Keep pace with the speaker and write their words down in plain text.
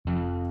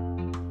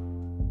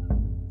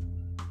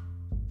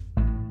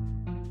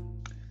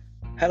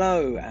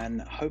Hello,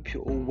 and hope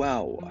you're all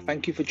well.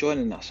 Thank you for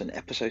joining us on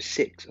episode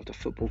 6 of the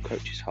Football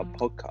Coaches Hub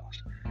podcast.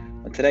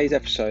 On today's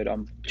episode,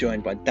 I'm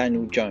joined by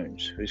Daniel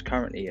Jones, who's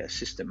currently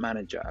assistant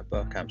manager at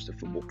Berkhamsted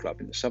Football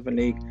Club in the Southern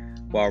League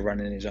while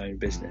running his own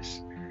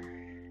business.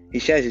 He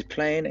shares his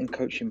playing and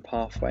coaching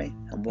pathway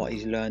and what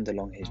he's learned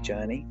along his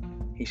journey.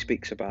 He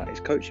speaks about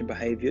his coaching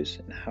behaviours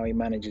and how he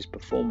manages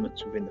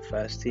performance within the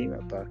first team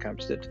at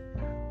Berkhamsted,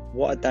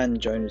 what a Dan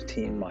Jones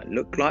team might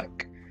look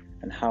like,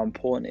 and how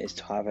important it is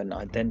to have an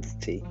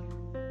identity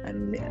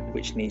and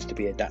which needs to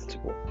be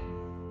adaptable.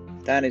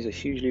 Dan is a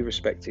hugely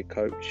respected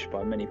coach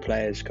by many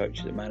players,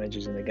 coaches and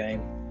managers in the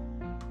game,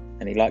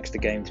 and he likes the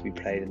game to be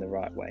played in the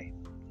right way.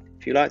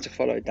 If you'd like to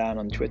follow Dan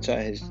on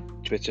Twitter, his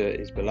Twitter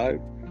is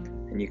below,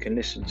 and you can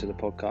listen to the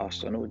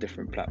podcast on all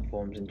different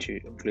platforms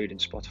including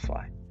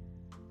Spotify.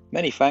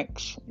 Many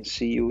thanks, and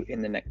see you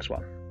in the next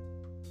one.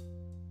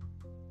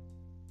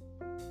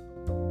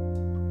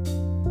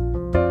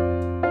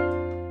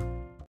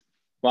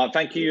 Well,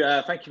 thank you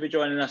for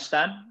joining us,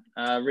 Stan.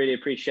 Really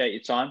appreciate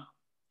your time.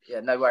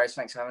 Yeah, no worries.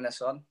 Thanks for having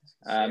us on.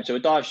 So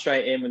we'll dive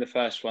straight in with the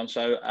first one.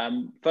 So,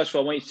 first of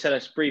all, I want you to tell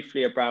us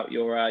briefly about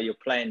your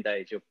playing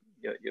days, your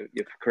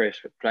career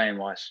playing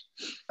wise.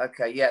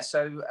 Okay, yeah.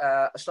 So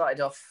I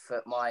started off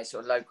at my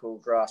sort of local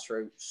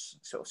grassroots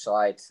sort of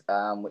side,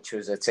 which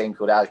was a team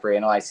called Asbury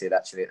United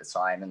actually at the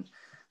time, and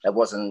there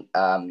wasn't,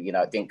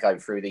 it didn't go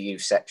through the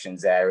youth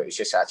sections there. It was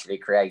just actually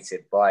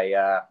created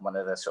by one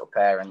of the sort of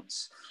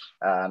parents.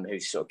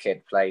 Whose sort of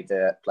kid played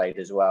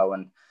as well,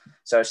 and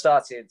so I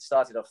started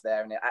off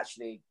there, and it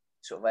actually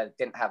sort of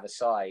didn't have a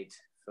side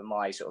for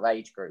my sort of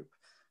age group,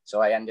 so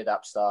I ended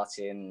up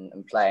starting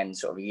and playing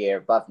sort of a year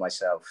above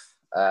myself.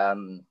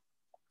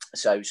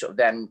 So sort of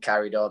then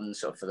carried on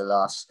sort of for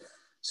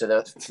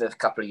the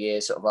couple of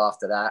years sort of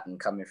after that, and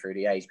coming through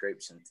the age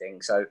groups and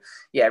things. So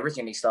yeah,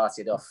 originally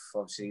started off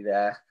obviously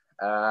there.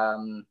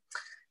 And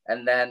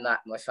then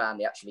my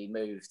family actually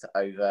moved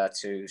over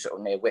to sort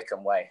of near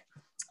Wickham Way.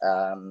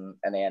 And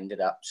they ended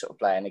up sort of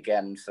playing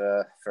again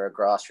for a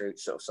grassroots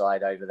sort of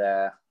side over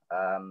there.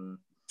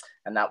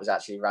 And that was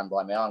actually run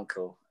by my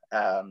uncle.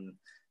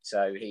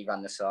 So he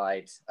ran the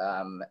side.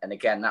 And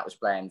again, that was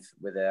playing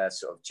with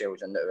sort of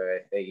children that were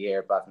a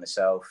year above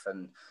myself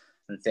and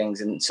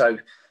things. And so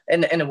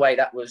in a way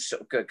that was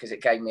sort of good, because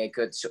it gave me a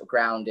good sort of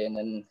grounding,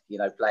 and,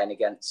 playing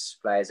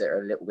against players that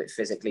are a little bit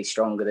physically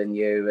stronger than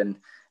you and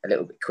a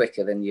little bit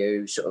quicker than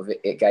you, sort of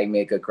it gave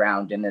me a good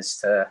grounding as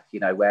to,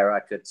 where I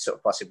could sort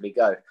of possibly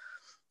go.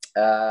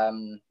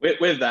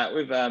 With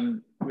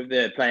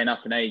the playing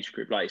up an age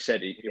group, like you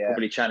said, you're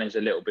probably challenged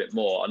a little bit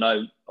more. I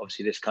know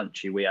obviously this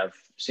country, we have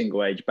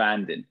single age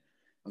banding.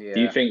 Yeah.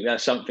 Do you think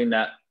that's something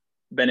that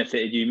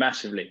benefited you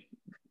massively?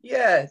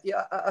 Yeah,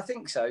 I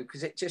think so,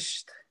 because it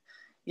just,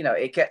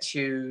 it gets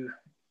you,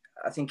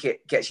 I think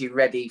it gets you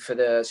ready for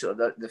the sort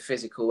of the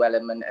physical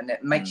element, and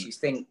it makes you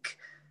think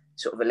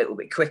sort of a little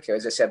bit quicker,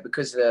 as I said,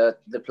 because the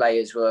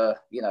players were,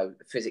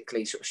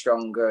 physically sort of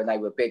stronger and they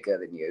were bigger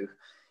than you.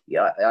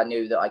 Yeah, I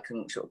knew that I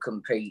couldn't sort of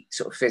compete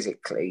sort of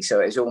physically.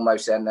 So it was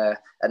almost then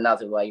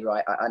another way,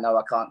 right? I know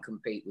I can't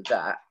compete with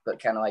that, but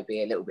can I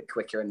be a little bit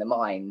quicker in the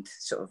mind,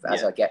 sort of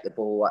as I get the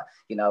ball?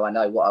 I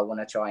know what I want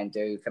to try and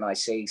do. Can I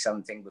see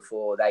something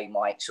before they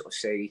might sort of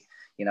see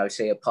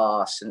a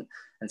pass and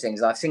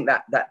things? I think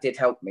that did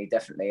help me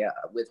definitely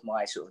with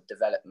my sort of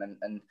development.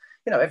 And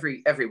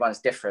everyone's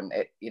different.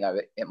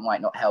 It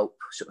might not help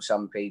sort of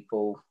some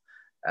people.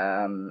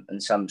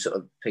 And some sort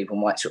of people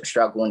might sort of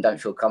struggle and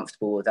don't feel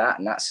comfortable with that,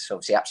 and that's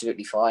obviously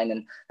absolutely fine,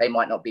 and they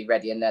might not be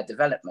ready in their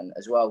development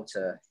as well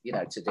to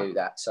do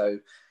that. So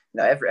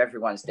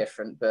everyone's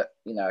different, but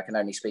I can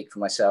only speak for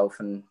myself,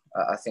 and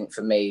I think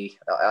for me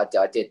I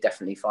did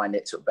definitely find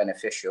it sort of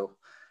beneficial.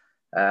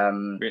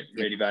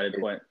 Really valid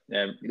point.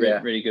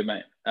 Really good,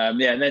 mate.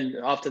 And then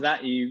after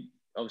that you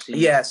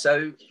obviously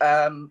so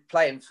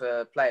playing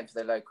for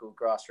the local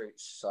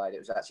grassroots side, it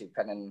was actually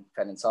Penn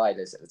and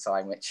Tiders at the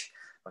time, which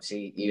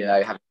obviously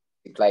having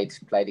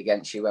played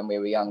against you when we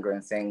were younger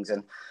and things.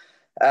 And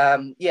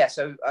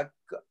so I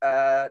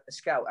a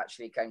scout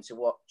actually came to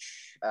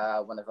watch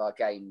one of our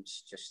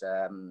games, just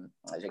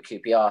as a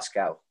QPR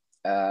scout.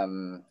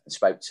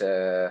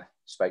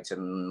 Spoke to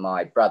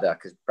my brother,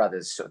 because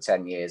brother's sort of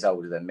 10 years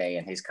older than me,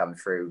 and he's come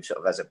through sort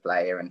of as a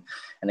player and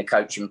a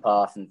coaching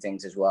path and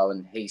things as well,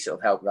 and he sort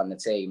of helped run the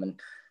team. And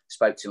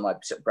spoke to my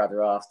sort of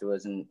brother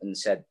afterwards and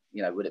said,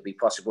 would it be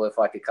possible if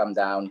I could come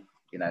down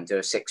and do a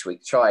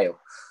 6-week trial?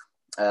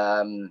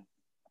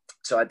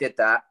 So I did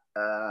that.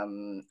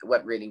 It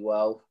went really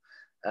well.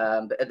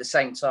 But at the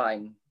same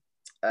time,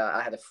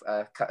 I had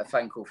a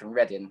phone call from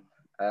Reading.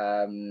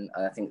 And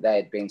I think they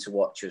had been to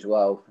watch as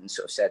well, and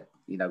sort of said,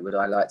 would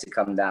I like to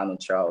come down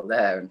and trial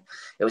there? And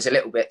it was a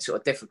little bit sort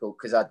of difficult,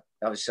 because I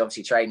was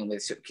obviously training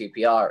with sort of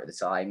QPR at the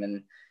time,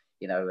 and,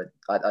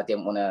 I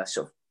didn't want to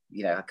sort of,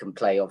 I can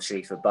play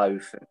obviously for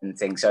both and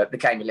things. So it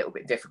became a little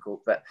bit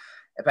difficult, but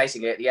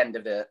basically at the end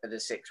of the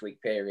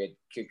 6-week period,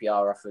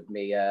 QPR offered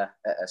me a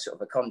sort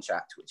of a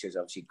contract, which was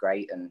obviously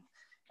great. And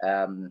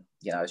I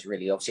was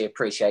really obviously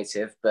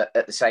appreciative, but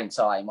at the same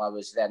time, I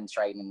was then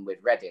training with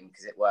Reading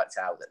because it worked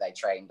out that they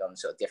trained on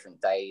sort of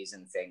different days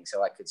and things.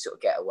 So I could sort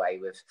of get away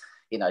with,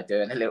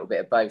 doing a little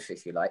bit of both,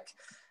 if you like.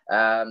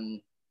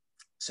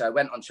 So I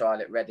went on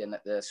trial at Reading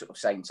at the sort of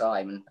same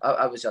time. And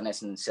I was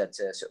honest and said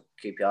to sort of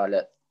QPR,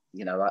 look,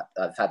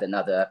 I've had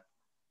another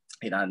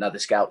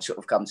scout sort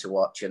of come to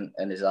watch and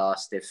has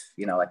asked if,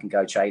 I can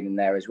go training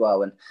there as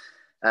well.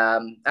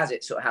 And as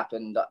it sort of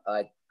happened,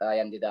 I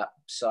ended up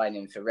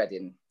signing for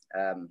Reading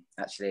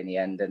actually in the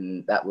end,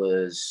 and that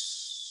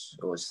was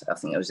I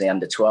think it was the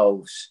under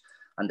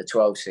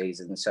 12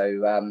 season.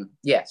 So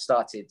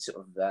started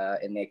sort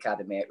of in the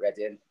academy at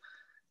Reading,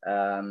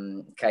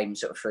 came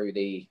sort of through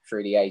the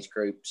age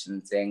groups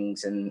and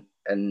things, and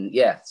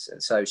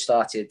so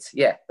started.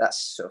 That's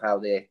sort of how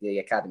the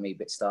academy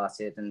bit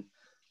started. And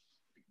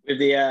with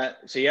the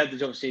so you had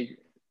obviously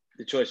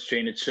the choice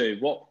between the two.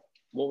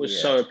 What was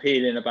so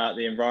appealing about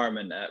the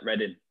environment at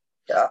Reading?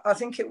 I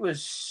think it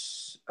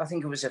was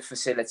the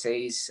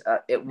facilities.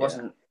 It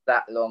wasn't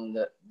that long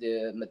that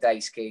the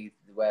Medeski,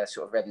 where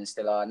sort of Reading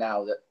still are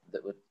now,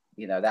 that would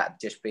that had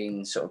just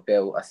been sort of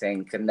built, I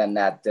think, and then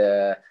they had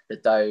the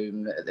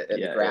dome at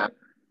the ground.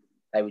 Yeah.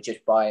 They were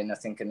just buying, I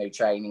think, a new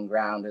training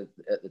ground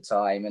at the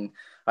time, and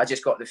I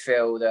just got the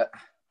feel that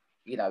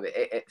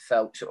it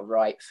felt sort of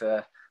right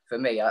for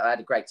me. I had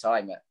a great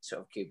time at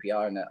sort of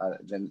QPR,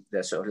 and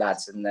the sort of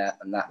lads and that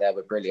there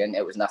were brilliant.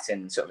 It was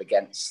nothing sort of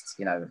against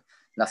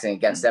nothing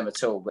against them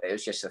at all, but it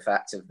was just the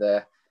fact of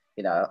the,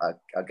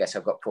 I guess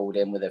I got pulled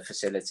in with the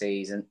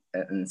facilities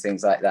and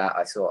things like that.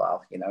 I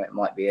thought, it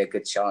might be a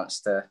good chance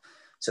to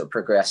sort of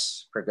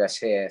progress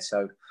here.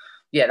 So,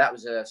 that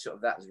was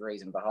the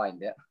reason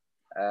behind it.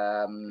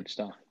 Good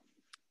stuff.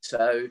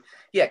 So,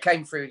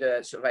 came through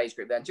the sort of age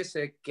group then, just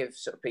to give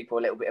sort of people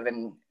a little bit of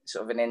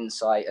an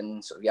insight,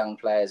 and sort of young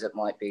players that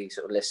might be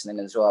sort of listening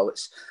as well.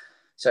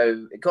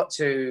 So it got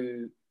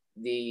to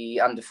the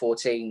under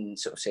 14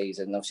 sort of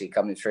season, obviously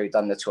coming through,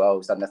 done the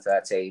 12s, done the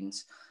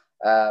 13s.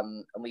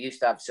 And we used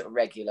to have sort of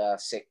regular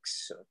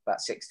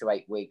about 6 to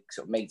 8 week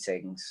sort of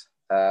meetings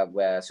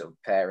where sort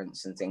of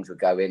parents and things would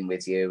go in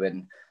with you,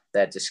 and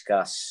they'd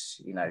discuss,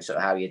 sort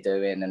of how you're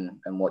doing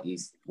and what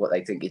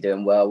they think you're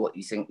doing well, what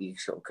you think you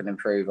sort of can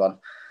improve on.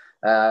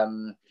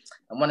 And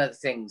one of the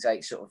things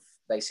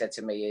they said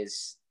to me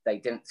is they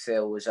didn't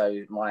feel as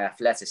though my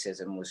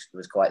athleticism was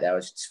quite there. I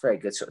was just very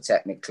good sort of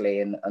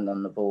technically and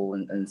on the ball,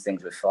 and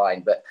things were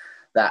fine, but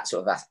that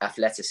sort of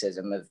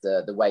athleticism of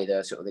the way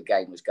the sort of the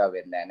game was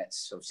going then,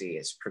 it's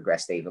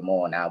progressed even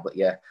more now. But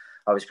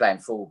I was playing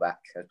fullback,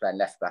 I was playing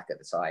left back at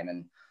the time,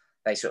 and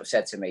they sort of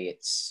said to me,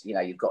 it's,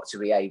 you've got to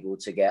be able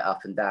to get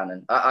up and down.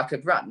 And I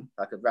could run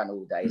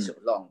all day sort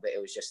of long, but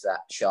it was just that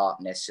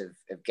sharpness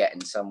of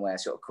getting somewhere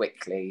sort of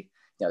quickly,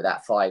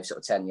 that 5 sort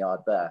of 10 yard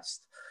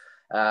burst.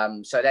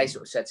 So they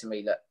sort of said to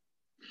me, look,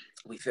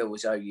 we feel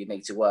as though you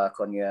need to work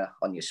on your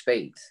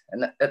speed.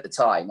 And at the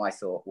time I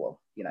thought, well,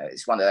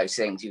 it's one of those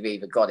things, you've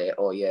either got it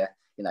or you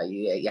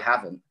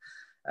haven't.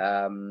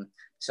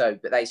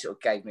 But they sort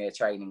of gave me a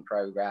training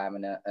program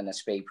and a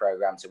speed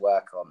program to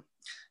work on.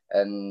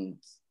 And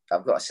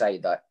I've got to say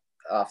that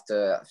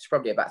after it's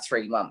probably about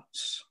 3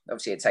 months,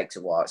 obviously it takes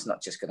a while. It's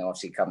not just going to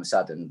obviously come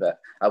sudden, but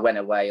I went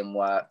away and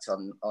worked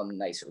on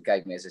they sort of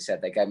gave me, as I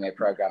said, they gave me a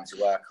program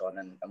to work on,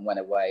 and went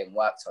away and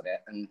worked on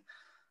it. And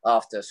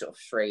after sort of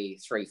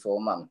 3-4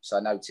 months,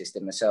 I noticed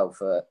in myself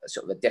a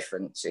sort of a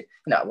difference. It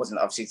wasn't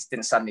obviously, it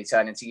didn't suddenly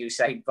turn into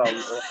Usain Bolt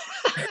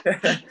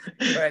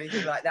or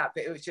anything like that,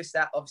 but it was just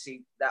that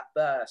obviously that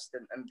burst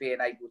and being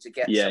able to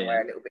get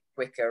somewhere a little bit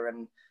quicker,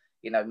 and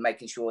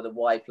making sure the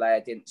wide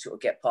player didn't sort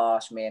of get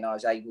past me, and I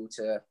was able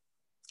to,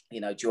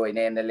 join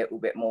in a little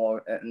bit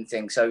more and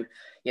things. So,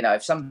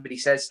 if somebody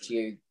says to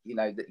you,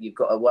 that you've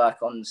got to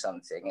work on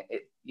something,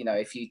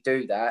 if you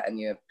do that and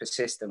you're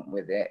persistent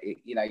with it,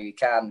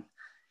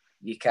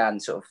 you can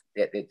sort of,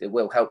 it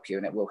will help you,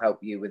 and it will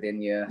help you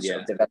within your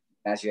sort of development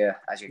as you're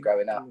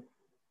growing up.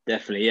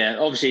 Definitely, yeah.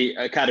 Obviously,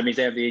 academies,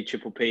 they have the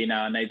EPPP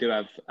now, and they do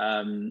have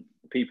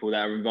people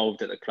that are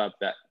involved at the club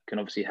that can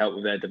obviously help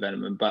with their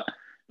development. But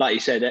like you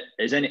said,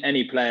 there's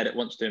any player that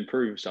wants to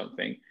improve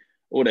something,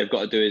 all they've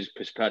got to do is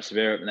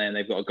persevere, and then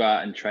they've got to go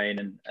out and train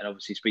and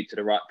obviously speak to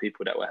the right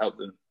people that will help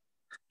them.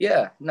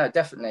 Yeah, no,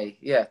 definitely.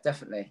 Yeah,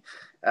 definitely.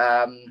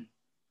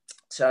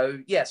 So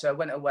I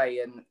went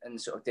away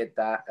and sort of did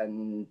that,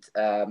 and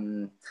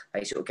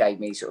they sort of gave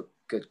me sort of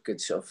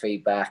good sort of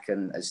feedback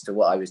and as to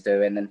what I was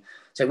doing. And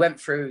so I went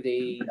through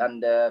the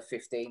under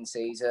 15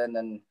 season,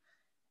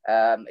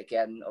 and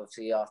again,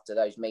 obviously after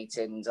those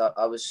meetings,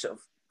 I was sort of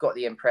got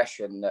the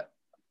impression that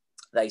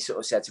they sort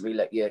of said to me,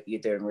 look, you're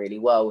doing really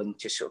well, and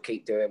just sort of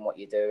keep doing what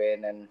you're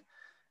doing, and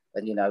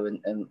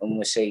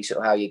we'll see sort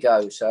of how you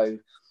go. So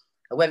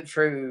I went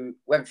through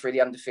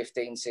the under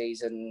 15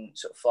 season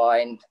sort of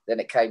fine.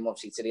 Then it came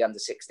obviously to the under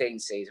 16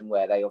 season,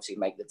 where they obviously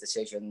make the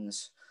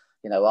decisions,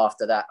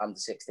 after that under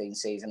 16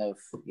 season of,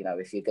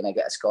 if you're going to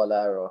get a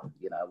scholar or,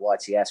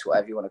 YTS,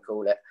 whatever you want to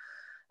call it.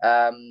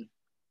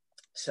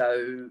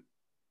 So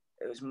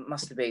it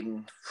must have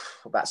been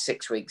about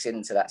 6 weeks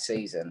into that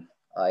season.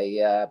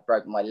 I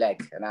broke my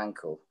leg and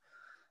ankle.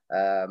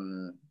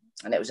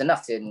 And it was a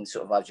nothing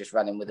sort of, I was just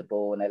running with the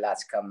ball and the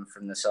lads come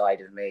from the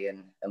side of me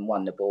and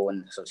won the ball,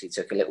 and obviously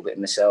took a little bit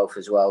myself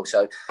as well.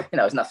 So, it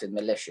was nothing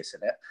malicious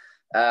in it.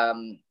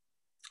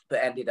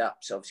 But ended up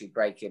so obviously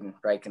breaking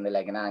the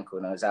leg and ankle,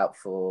 and I was out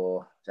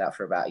for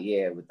about a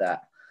year with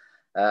that.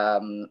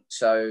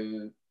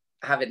 So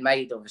having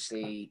made,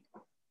 obviously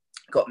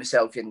got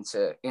myself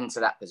into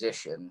that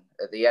position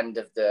at the end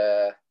of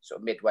the sort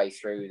of midway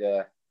through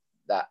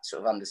that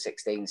sort of under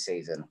 16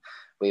 season,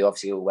 we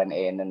obviously all went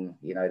in and,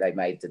 they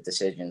made the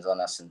decisions on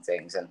us and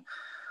things. And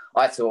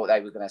I thought they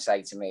were going to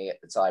say to me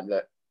at the time,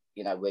 look,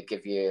 we'll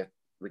give you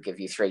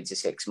 3 to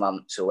 6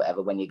 months or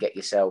whatever when you get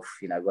yourself,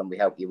 when we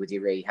help you with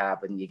your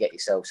rehab and you get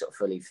yourself sort of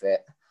fully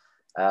fit,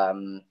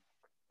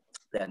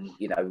 then,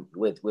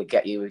 we'll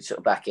get you sort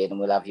of back in and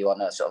we'll have you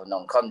on a sort of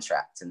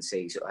non-contract and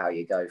see sort of how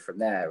you go from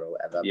there or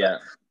whatever. Yeah.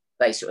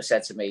 But they sort of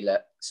said to me,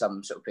 look,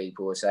 some sort of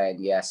people were saying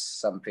yes,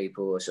 some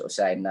people were sort of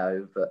saying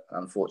no, but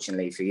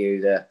unfortunately for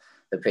you, the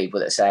people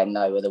that are saying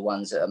no are the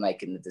ones that are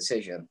making the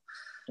decision.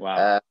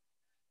 Wow.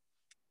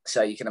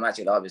 So you can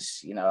imagine I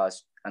was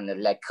under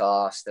leg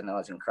cast and I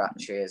was in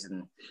crutches,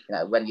 and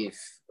when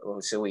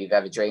all you've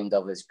ever dreamed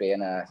of is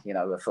being a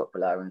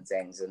footballer and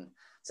things, and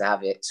to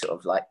have it sort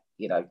of like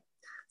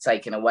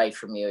taken away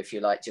from you, if you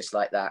like, just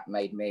like that,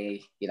 made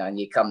me and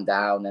you come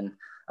down and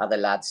other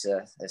lads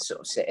are sort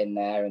of sitting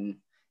there, and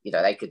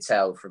they could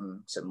tell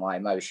from some of my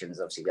emotions.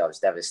 Obviously I was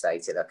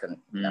devastated. I couldn't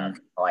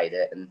hide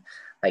it, and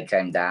they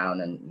came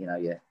down and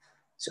your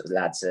sort of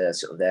lads are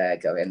sort of there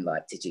going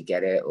like, did you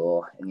get it?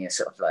 And you're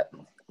sort of like,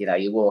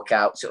 you walk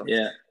out sort of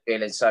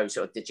feeling so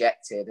sort of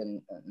dejected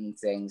and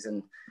things.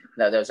 And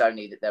there was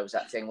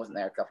that thing, wasn't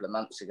there, a couple of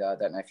months ago?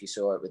 I don't know if you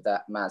saw it with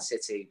that Man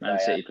City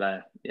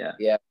player.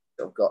 Yeah.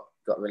 Sort of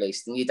got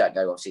released, and you don't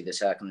know obviously the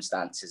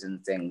circumstances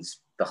and things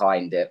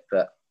behind it,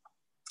 but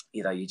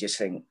you just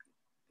think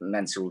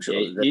mental sort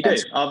of. You do.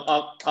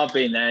 I've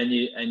been there,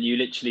 and you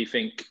literally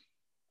think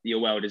your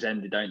world has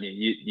ended, don't you?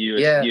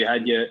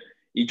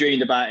 You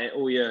dreamed about it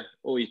all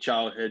your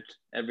childhood.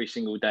 Every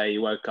single day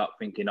you woke up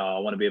thinking, I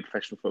want to be a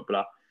professional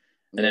footballer.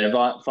 And then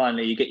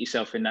finally you get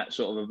yourself in that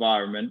sort of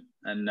environment,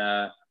 and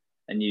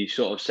you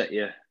sort of set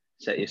your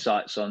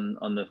sights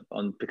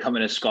on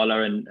becoming a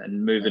scholar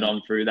and moving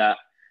on through that.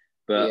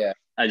 But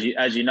as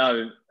you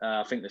know,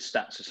 I think the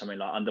stats are something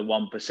like under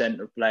 1%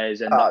 of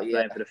players end up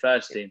playing for the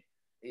first team.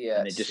 Yeah,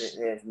 and it just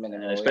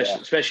minimal,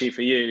 especially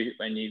for you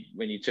when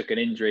you took an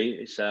injury,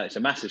 it's a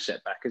massive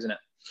setback, isn't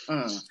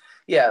it?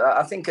 Yeah,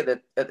 I think at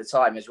the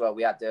time as well,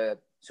 we had a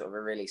sort of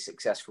a really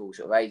successful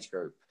sort of age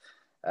group.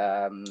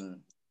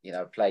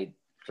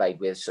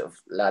 Played with sort of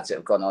lads that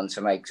have gone on to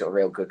make sort of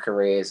real good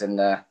careers in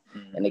the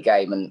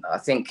game, and I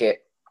think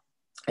it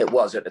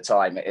was at the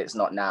time. It's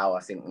not now.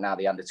 I think now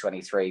the under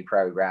 23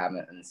 program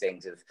and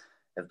things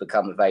have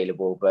become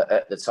available, but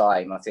at the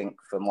time, I think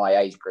for my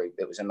age group,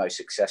 it was the most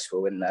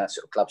successful in the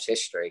sort of club's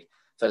history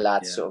for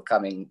lads sort of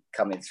coming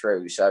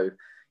through. So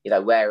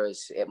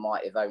whereas it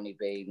might have only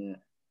been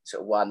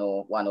sort of one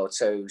or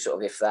two, sort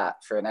of if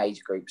that, for an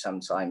age group,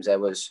 sometimes there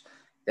was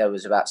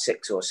about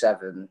 6 or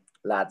 7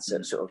 lads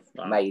that sort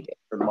of made it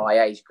from my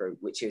age group,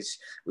 which is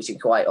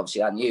quite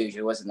obviously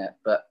unusual, isn't it?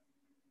 But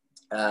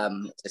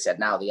as I said,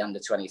 now the under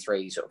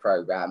 23 sort of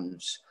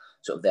programs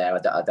sort of there,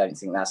 I don't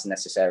think that's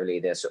necessarily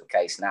the sort of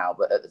case now,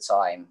 but at the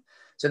time,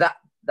 so that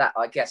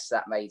I guess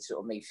that made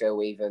sort of me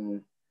feel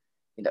even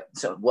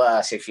sort of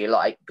worse, if you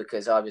like,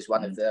 because I was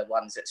one of the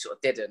ones that sort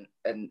of didn't,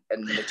 and the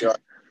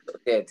majority sort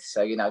of did.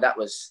 So that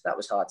was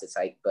hard to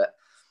take, but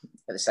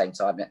at the same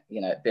time,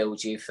 it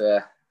builds you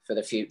for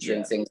the future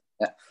and things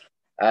like that.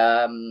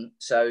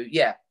 So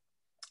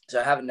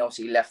having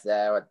obviously left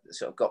there, I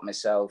sort of got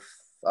myself.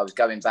 I was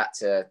going back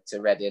to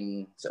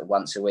Reading sort of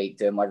once a week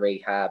doing my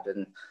rehab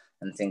and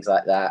things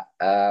like that,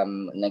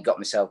 and then got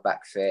myself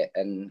back fit,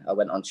 and I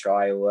went on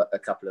trial at a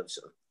couple of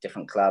sort of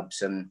different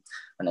clubs and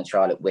then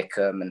trial at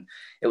Wickham, and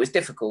it was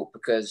difficult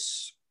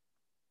because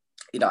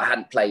I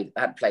hadn't played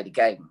a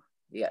game.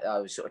 I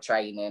was sort of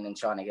training and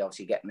trying to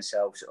obviously get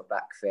myself sort of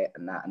back fit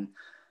and that, and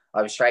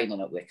I was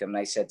training at Wickham.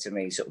 They said to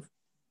me sort of,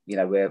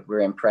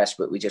 we're impressed,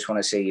 but we just want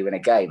to see you in a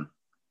game.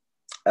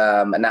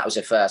 And that was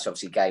the first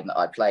obviously game that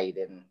I played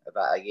in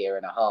about a year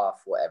and a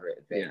half, whatever it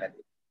had been.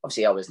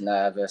 Obviously I was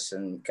nervous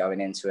and going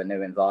into a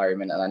new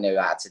environment, and I knew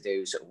I had to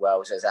do sort of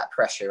well. So there's that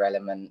pressure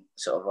element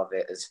sort of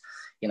it as,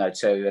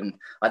 too. And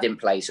I didn't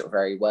play sort of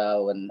very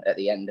well. And at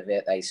the end of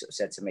it, they sort of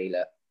said to me,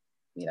 look,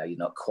 you're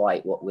not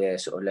quite what we're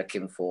sort of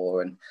looking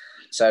for. And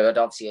so I'd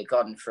obviously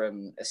gone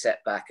from a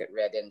setback at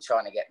Reading,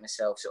 trying to get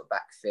myself sort of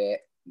back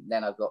fit.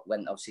 Then I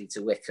went obviously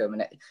to Wickham,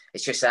 and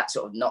it's just that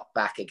sort of knock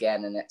back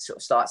again, and it sort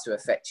of starts to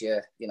affect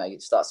your,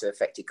 it starts to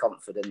affect your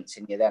confidence,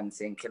 and you're then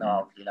thinking,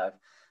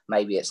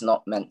 maybe it's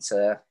not meant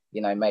to,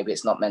 maybe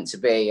it's not meant to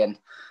be. And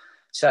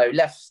so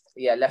left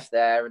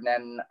there, and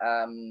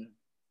then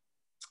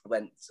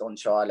went on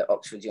trial at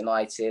Oxford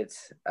United,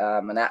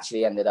 and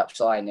actually ended up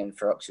signing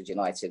for Oxford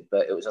United,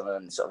 but it was on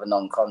a sort of a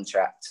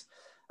non-contract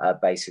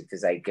basis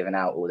because they'd given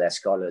out all their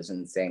scholars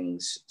and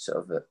things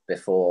sort of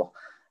before.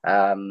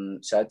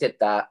 So I did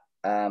that.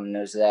 And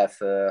I was there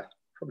for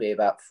probably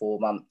about 4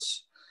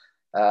 months.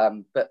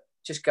 But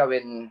just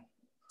going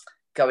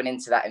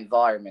into that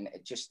environment, I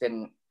just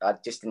didn't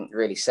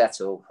really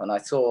settle. And I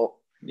thought,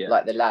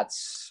 like the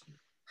lads,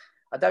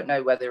 I don't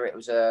know whether it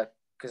was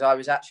because I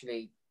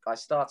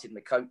started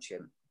my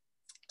coaching.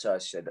 So I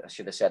should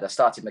have said I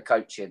started my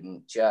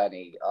coaching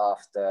journey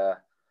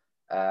after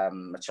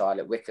my trial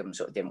at Wycombe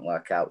sort of didn't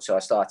work out. So I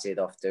started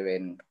off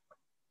doing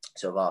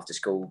sort of after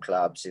school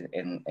clubs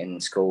in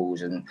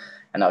schools, and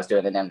I was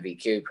doing an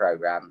MVQ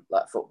program,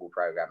 like football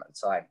program at the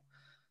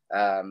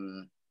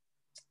time.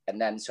 And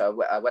then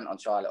so I went on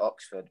trial at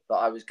Oxford, but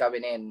I was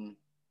going in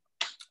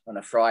on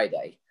a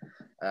Friday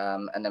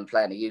and then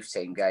playing the youth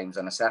team games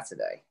on a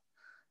Saturday.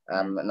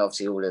 And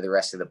obviously all of the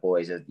rest of the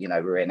boys are,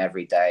 were in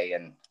every day,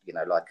 and,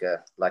 like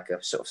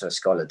a sort of a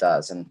scholar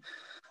does. And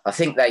I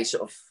think they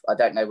I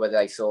don't know whether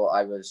they thought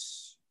I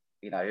was,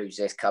 who's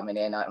this coming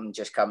in? I'm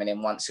just coming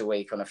in once a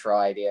week on a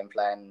Friday and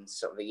playing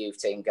sort of a youth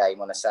team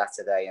game on a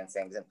Saturday and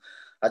things. And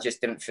I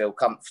just didn't feel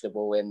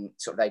comfortable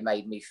they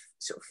made me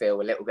sort of feel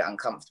a little bit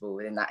uncomfortable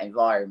within that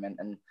environment.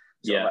 And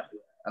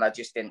and I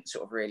just didn't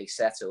sort of really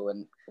settle.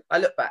 And I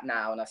look back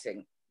now and I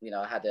think,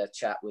 I had a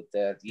chat with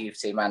the youth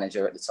team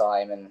manager at the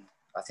time, and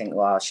I think,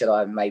 well, should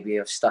I maybe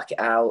have stuck it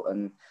out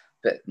and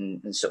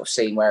sort of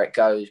seen where it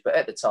goes? But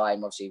at the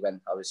time, obviously,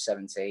 when I was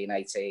 17,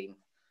 18,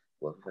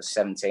 well, I was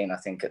 17, I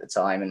think, at the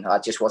time, and I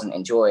just wasn't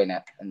enjoying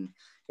it. And,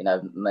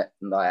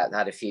 I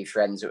had a few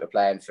friends that were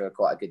playing for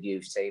quite a good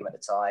youth team at the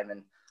time,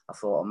 and I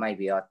thought,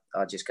 maybe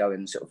I'll just go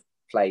and sort of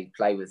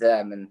play with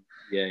them. And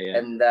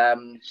And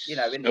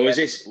so was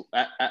this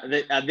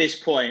at this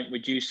point?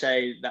 Would you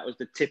say that was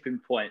the tipping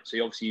point? So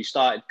obviously you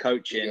started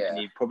coaching, and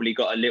you probably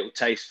got a little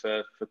taste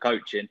for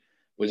coaching.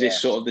 Was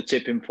this sort of the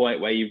tipping point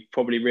where you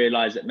probably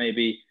realised that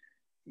maybe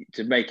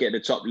to make it at the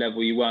top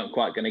level you weren't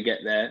quite going to get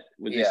there?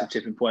 Was this a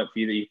tipping point for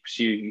you that you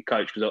pursue your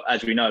coach? Because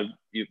as we know,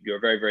 you're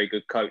a very, very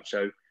good coach.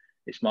 So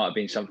this might have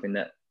been something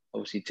that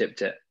obviously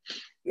tipped it.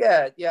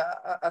 Yeah,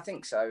 I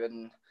think so.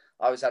 And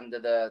I was under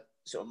the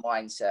sort of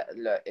mindset,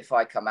 look, if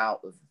I come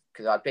out of,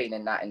 because I'd been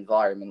in that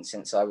environment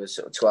since I was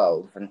sort of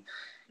 12, and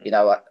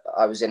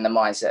I was in the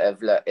mindset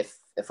of, look,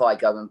 if I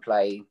go and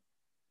play,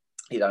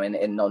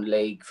 in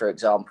non-league, for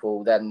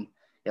example, then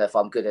if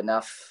I'm good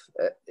enough,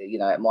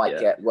 it might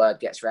get word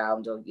gets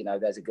round, or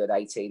there's a good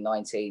 18,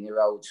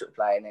 19-year-old sort of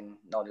playing in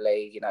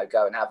non-league,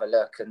 go and have a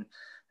look and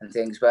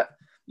things. But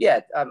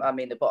I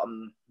mean, the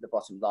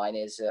bottom line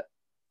is that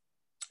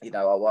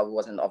I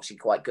wasn't obviously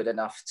quite good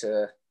enough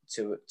to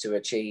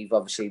achieve,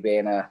 obviously,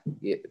 being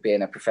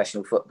a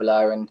professional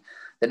footballer. And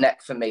the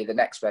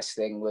next best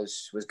thing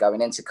was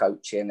going into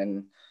coaching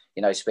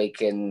and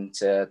speaking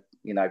to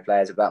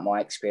players about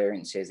my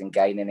experiences and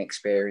gaining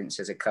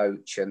experience as a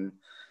coach. And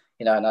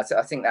and I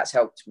think that's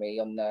helped me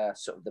on the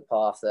sort of the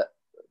path that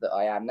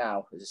I am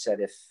now. As I said,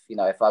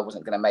 if I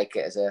wasn't going to make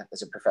it as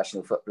a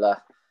professional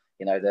footballer,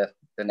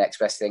 the next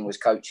best thing was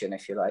coaching,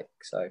 if you like.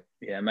 So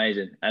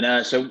amazing.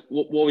 And so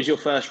what was your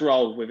first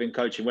role within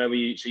coaching? Where were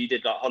you? So you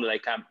did like holiday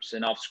camps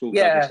and after school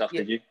club and stuff,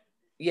 did you?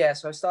 Yeah,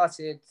 so I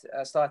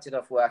started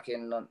off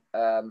working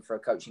on, for a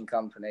coaching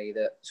company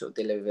that sort of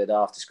delivered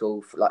after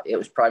school. It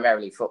was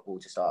primarily football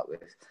to start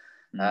with,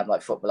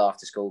 like football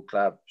after school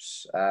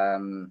clubs,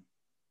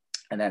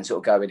 and then sort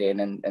of going in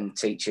and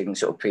teaching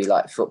sort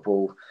of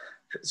football,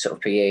 sort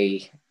of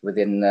PE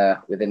within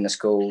the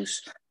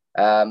schools.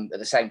 At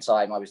the same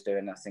time, I was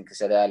doing, I think I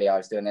said earlier, I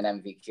was doing an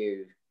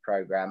MVQ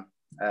program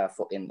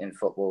in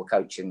football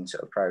coaching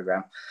sort of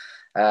program.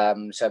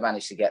 So I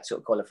managed to get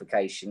sort of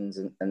qualifications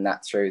and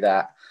that through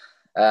that.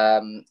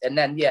 And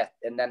then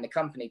the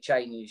company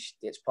changed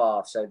its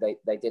path. So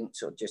they didn't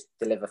sort of just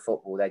deliver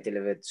football. They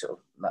delivered sort of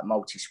like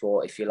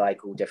multi-sport, if you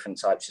like, all different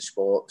types of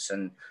sports,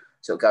 and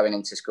sort of going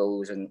into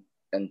schools and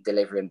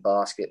delivering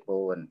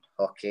basketball and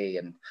hockey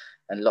and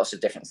lots of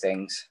different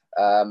things.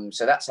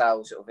 So that's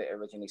how sort of it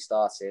originally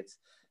started.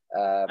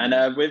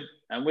 And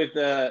with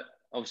the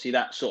obviously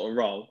that sort of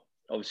role,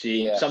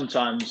 obviously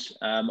sometimes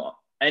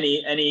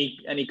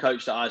any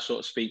coach that I sort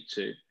of speak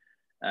to,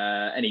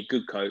 any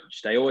good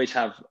coach, they always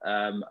have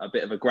a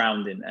bit of a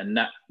grounding, and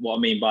that what I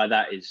mean by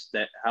that is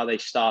that how they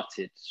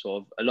started.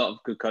 Sort of a lot of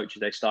good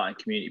coaches, they start in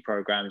community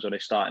programs or they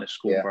start in a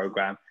school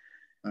program.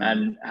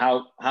 And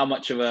how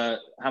much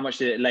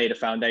did it lay the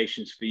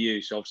foundations for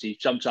you? So obviously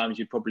sometimes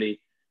you'd probably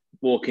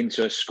walk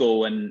into a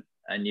school and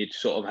you'd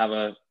sort of have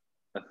a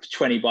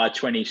 20 by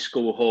 20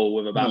 school hall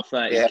with about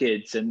 30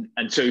 kids and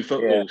 2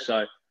 football.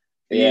 So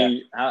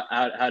you,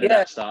 how did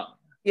that start?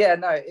 Yeah,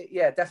 no,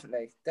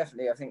 definitely.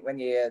 I think when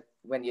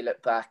you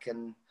look back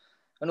and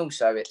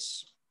also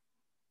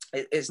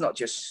it's not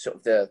just sort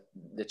of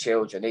the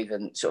children,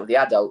 even sort of the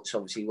adults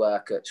obviously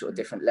work at sort of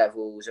different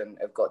levels and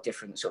have got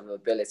different sort of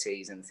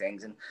abilities and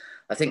things. And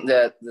I think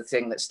the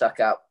thing that stuck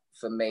out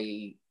for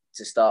me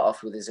to start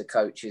off with as a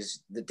coach is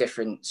the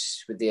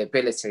difference with the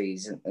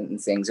abilities and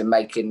things, and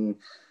making,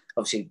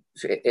 obviously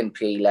in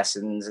PE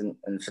lessons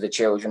and for the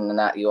children and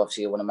that, you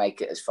obviously want to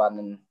make it as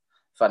fun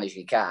as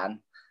you can.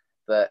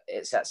 but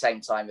it's at the same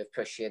time of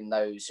pushing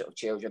those sort of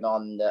children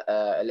on that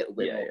are a little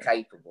bit more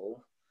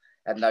capable,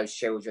 and those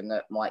children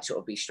that might sort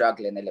of be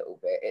struggling a little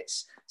bit.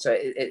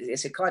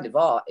 It's a kind of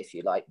art, if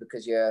you like,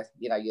 because you're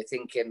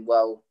thinking,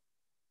 well,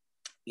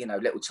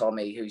 little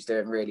Tommy, who's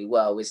doing really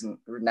well, isn't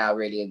now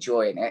really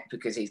enjoying it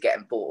because he's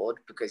getting bored,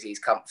 because he's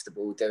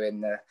comfortable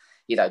doing the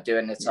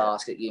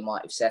task that you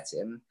might have set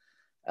him.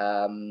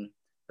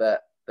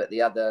 But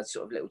the other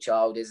sort of little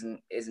child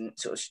isn't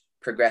sort of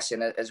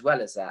progressing as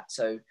well as that.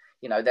 So,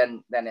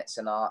 then it's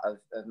an art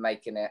of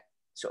making it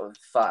sort of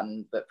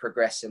fun, but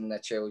progressing the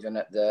children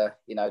at the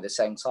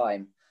same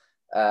time.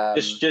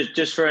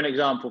 Just for an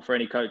example for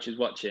any coaches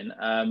watching.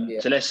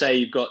 So let's say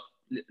you've got,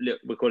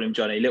 we call him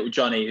Johnny, little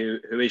Johnny,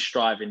 who is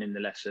striving in the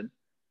lesson.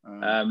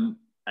 And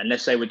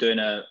let's say we're doing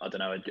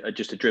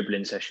just a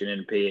dribbling session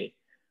in PE.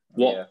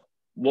 What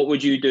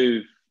would you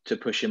do to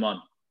push him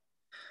on?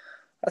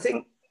 I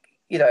think,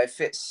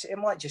 it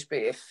might just be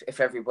if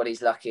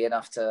everybody's lucky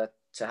enough to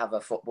have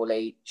a football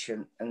each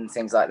and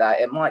things like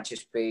that. It might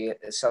just be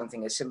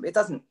something as simple. It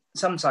doesn't.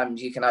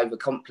 Sometimes you can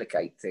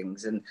overcomplicate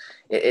things, and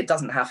it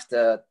doesn't have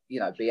to,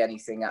 be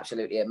anything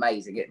absolutely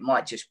amazing. It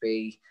might just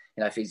be,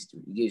 if he's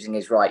using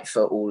his right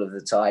foot all of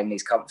the time, and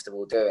he's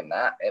comfortable doing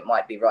that. It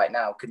might be right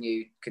now. Can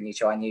you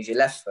try and use your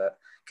left foot?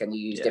 Can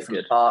you use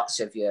different parts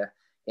of your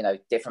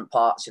different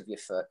parts of your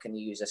foot? Can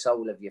you use the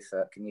sole of your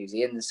foot? Can you use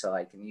the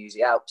inside? Can you use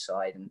the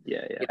outside? And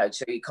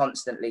so you're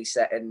constantly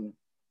setting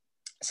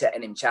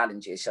him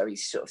challenges. So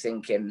he's sort of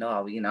thinking,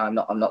 no,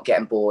 I'm not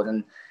getting bored.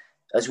 And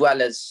as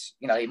well as,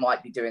 he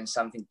might be doing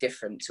something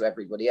different to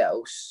everybody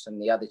else, and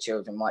the other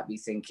children might be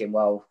thinking,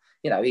 well,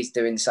 he's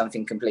doing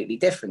something completely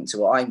different to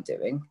what I'm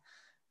doing.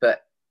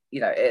 But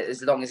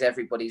as long as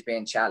everybody's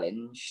being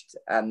challenged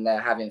and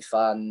they're having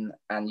fun,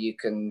 and you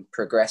can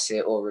progress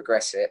it or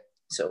regress it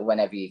sort of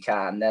whenever you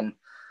can,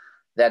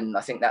 then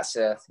I think that's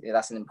an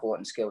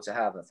important skill to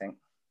have, I think.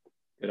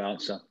 Good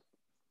answer.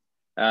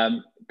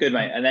 Good,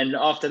 mate. And then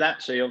after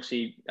that, so you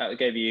obviously that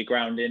gave you your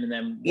grounding, and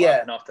then what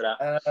happened after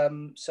that?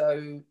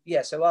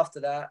 So after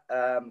that,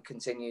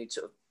 continued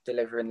sort of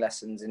delivering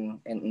lessons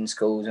in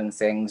schools and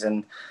things,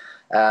 and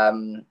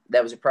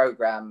there was a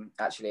program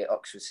actually at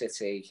Oxford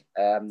City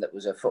that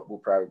was a football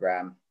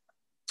program.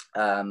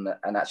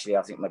 And actually,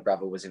 I think my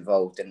brother was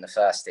involved in the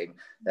first team.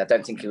 I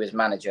don't think he was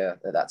manager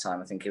at that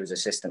time. I think he was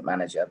assistant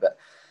manager, but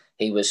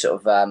he was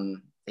sort of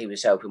he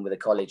was helping with a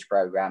college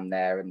program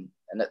there. And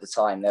at the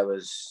time, there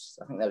was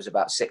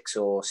about 6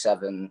 or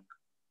 7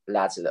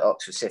 lads at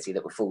Oxford City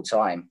that were full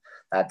time.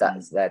 I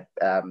don't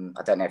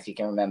know if you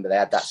can remember. They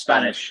had that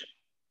Spanish.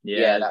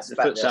 That's the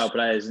futsal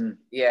players, and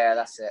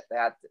that's it. They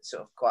had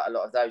sort of quite a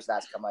lot of those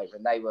lads come over,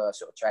 and they were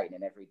sort of training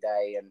every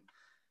day,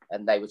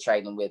 and they were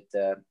training with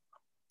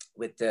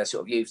the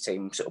sort of youth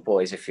team sort of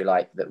boys, if you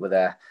like, that were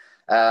there.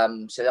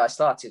 So I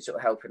started sort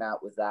of helping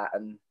out with that,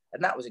 and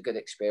that was a good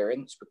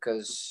experience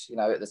because,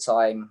 at the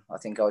time, I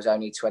think I was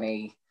only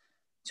 20,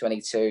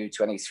 22,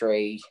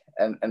 23,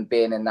 and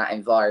being in that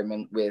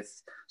environment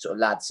with sort of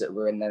lads that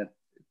were in the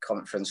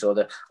conference or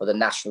the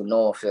National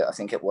North, I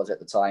think it was at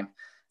the time.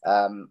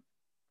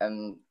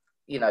 And,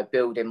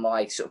 building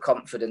my sort of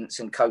confidence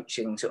and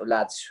coaching sort of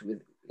lads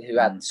who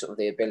had sort of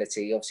the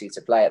ability, obviously,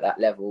 to play at that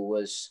level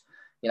was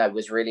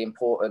really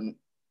important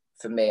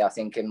for me, I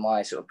think, in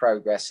my sort of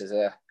progress as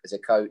a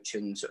coach,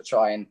 and sort of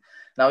trying.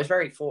 And I was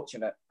very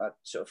fortunate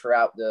sort of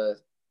throughout the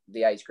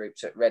age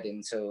groups at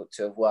Reading to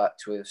have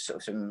worked with sort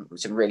of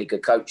some really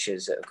good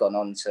coaches that have gone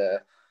on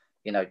to,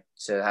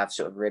 to have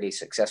sort of really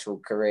successful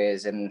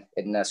careers in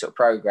their sort of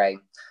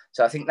program.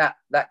 So I think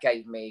that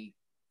gave me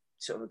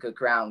sort of a good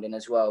grounding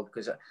as well,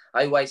 because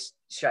I always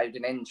showed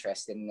an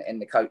interest in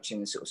the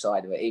coaching sort of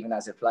side of it, even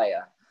as a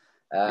player.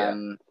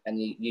 And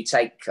you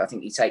take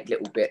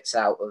little bits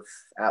out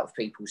of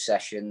people's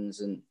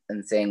sessions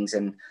and things,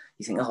 and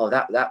you think, oh,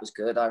 that was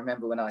good. I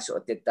remember when I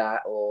sort of did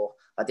that, or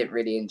I didn't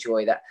really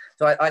enjoy that.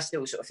 So I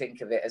still sort of think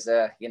of it as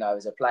a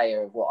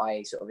player of what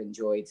I sort of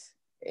enjoyed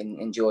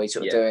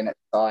sort of doing at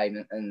the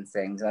time and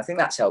things. And I think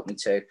that's helped me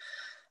too.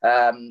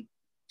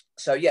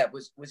 So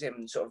was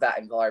in sort of that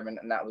environment,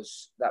 and that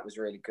was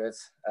really good.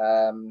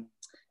 And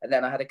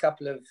then I had a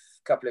couple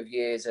of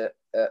years at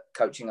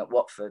coaching at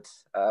Watford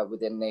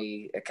within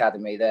the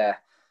academy there.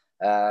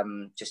 I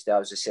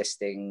was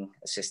assisting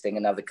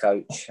another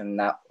coach, and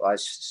that I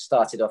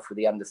started off with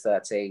the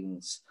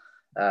under-13s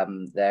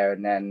there,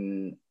 and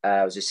then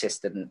I was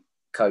assistant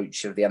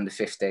coach of the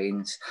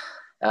under-15s.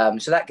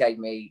 So that gave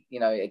me,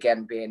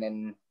 again,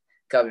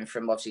 going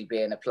from obviously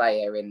being a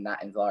player in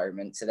that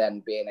environment to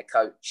then being a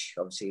coach,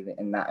 obviously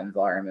in that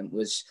environment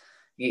was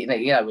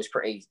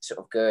pretty sort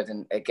of good.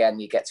 And again,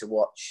 you get to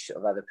watch sort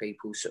of other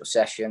people's sort of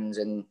sessions,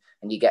 and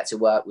you get to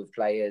work with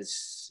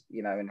players,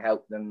 and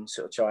help them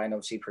sort of try and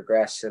obviously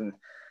progress. And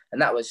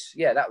that was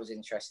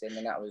interesting.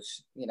 And that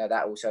was,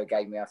 that also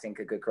gave me, I think,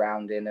 a good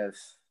grounding of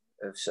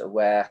sort of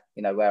where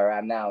I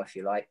am now, if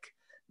you like,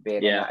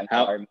 being in that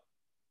environment.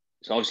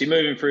 So obviously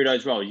moving through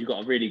those roles, you've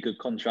got a really good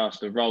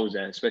contrast of roles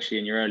there, especially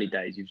in your early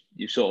days.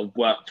 You've sort of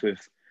worked with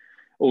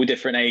all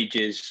different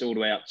ages, all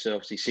the way up to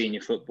obviously senior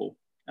football.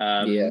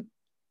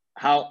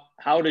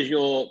 how does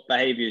your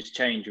behaviours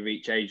change with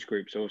each age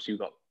group? So obviously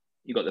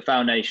you've got the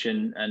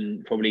foundation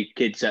and probably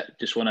kids that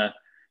just want to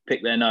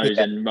pick their nose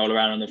and roll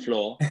around on the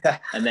floor,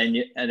 and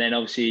then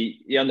obviously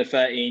the under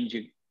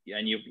 13s,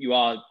 you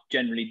are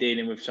generally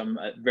dealing with some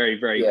very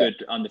good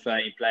under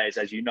 13 players.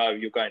 As you know,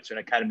 you're going to an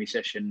academy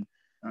session.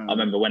 I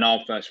remember when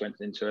I first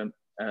went into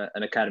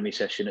an academy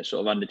session at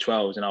sort of under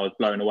 12s, and I was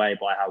blown away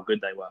by how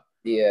good they were.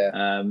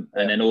 And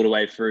then all the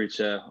way through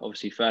to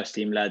obviously first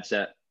team lads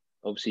that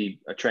obviously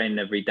are training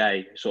every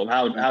day. Sort of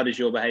how does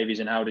your behaviours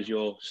and how does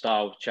your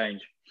style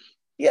change?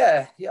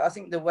 Yeah, I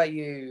think the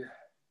way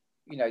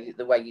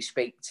the way you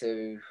speak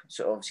to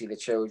sort of obviously the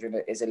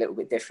children is a little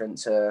bit different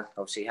to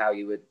obviously how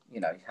you would,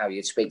 how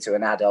you'd speak to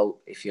an adult,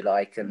 if you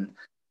like. And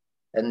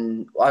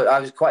I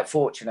was quite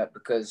fortunate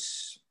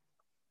because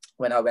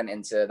when I went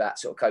into that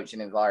sort of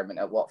coaching environment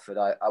at Watford,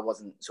 I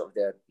wasn't sort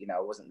of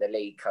I wasn't the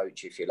lead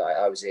coach, if you like.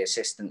 I was the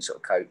assistant sort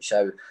of coach.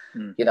 So,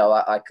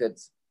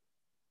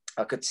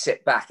 I could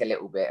sit back a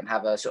little bit and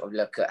have a sort of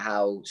look at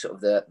how sort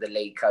of the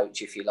lead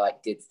coach, if you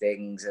like, did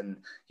things, and,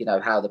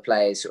 how the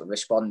players sort of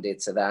responded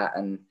to that,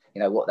 and,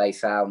 what they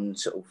found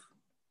sort of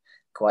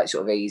quite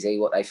sort of easy,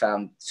 what they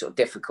found sort of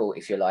difficult,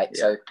 if you like.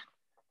 So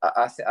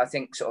I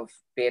think sort of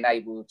being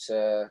able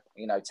to,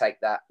 take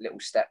that little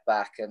step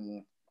back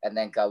and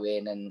then go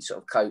in and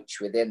sort of coach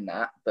within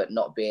that, but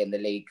not being the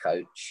lead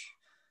coach,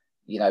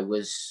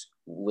 was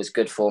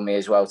good for me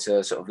as well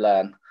to sort of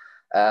learn.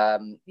 I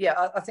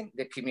think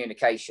the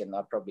communication,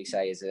 I'd probably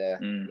say, is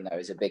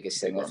is a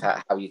biggest thing of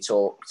how you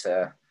talk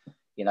to,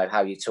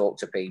 how you talk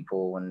to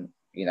people. And,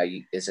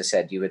 as I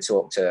said, you would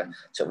talk to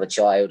sort of a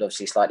child,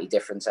 obviously slightly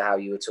different to how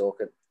you would talk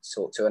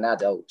to an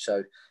adult.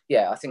 So,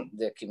 I think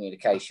the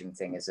communication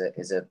thing is a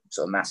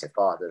sort of massive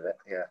part of it.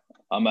 Yeah.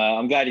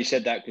 I'm glad you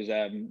said that, because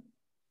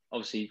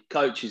obviously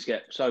coaches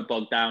get so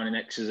bogged down in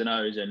X's and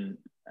O's and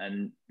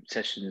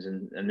sessions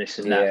and this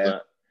and that.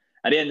 But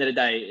at the end of the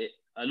day,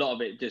 a lot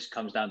of it just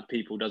comes down to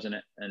people, doesn't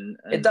it? And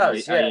it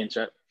does,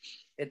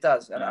 it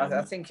does. And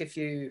I think if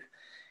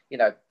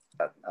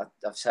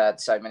I've heard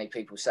so many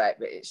people say it,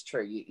 but it's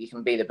true. You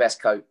can be the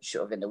best coach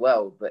sort of in the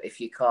world, but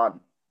if you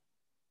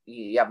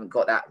haven't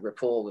got that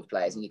rapport with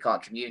players and you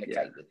can't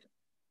communicate with them,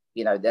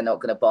 they're not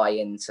going to buy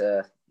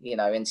into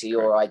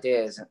your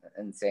ideas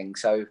and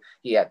things. So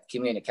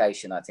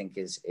communication, I think,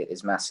 is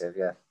massive.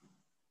 Yeah.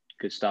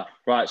 Good stuff.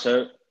 Right.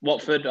 So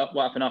Watford,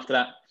 what happened after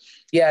that?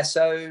 Yeah.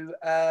 So,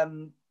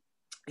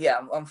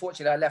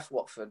 unfortunately I left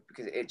Watford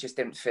because it just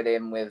didn't fit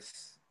in with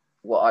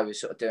what I was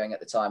sort of doing at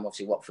the time.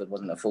 Obviously Watford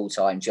wasn't a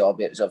full-time job.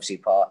 It was obviously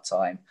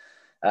part-time.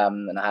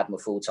 And I had my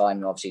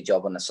full-time, obviously,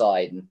 job on the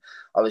side. And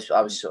I was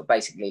sort of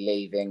basically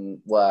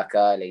leaving work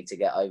early to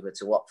get over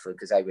to Watford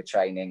because they were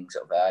training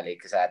sort of early,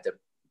 because I had to,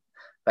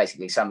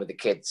 basically some of the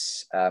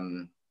kids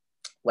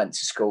went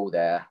to school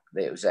there.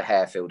 It was a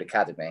Harefield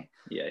Academy.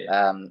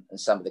 And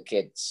some of the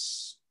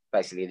kids,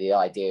 basically the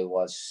idea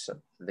was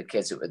the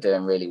kids that were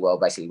doing really well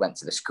basically went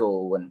to the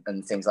school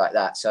and things like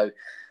that. So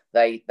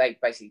they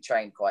basically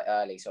trained quite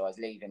early. So I was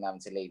having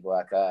to leave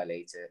work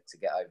early to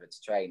get over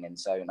to training.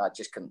 So, and I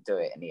just couldn't do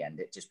it in the end.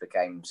 It just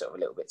became sort of a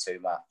little bit too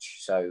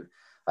much. So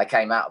I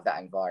came out of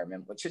that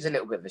environment, which was a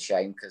little bit of a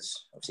shame,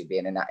 because obviously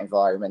being in that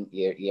environment,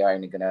 you're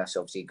only going to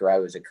obviously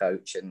grow as a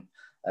coach and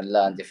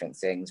learn different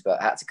things,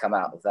 but I had to come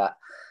out of that.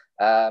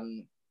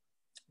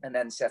 And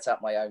then set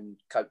up my own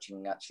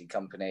coaching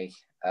company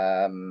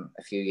a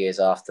few years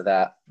after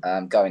that,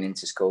 going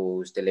into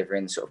schools,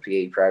 delivering sort of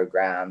PE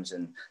programs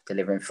and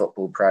delivering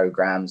football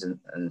programs and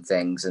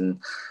things.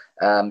 And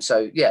that's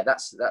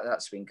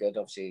been good.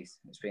 Obviously,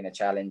 it's been a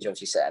challenge,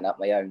 obviously setting up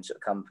my own sort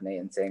of company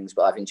and things,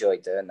 but I've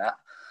enjoyed doing that.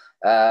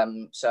 That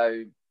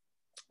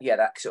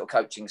sort of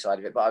coaching side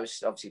of it. But I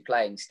was obviously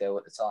playing still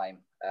at the time.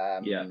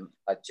 I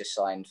just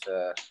signed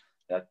for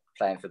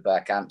playing for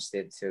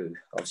Berkhamsted, who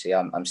obviously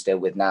I'm still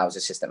with now as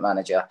assistant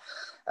manager.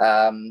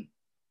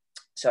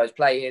 So I was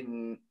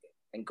playing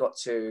and got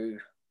to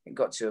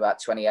about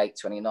 28,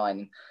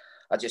 29.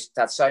 I just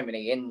had so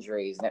many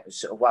injuries, and it was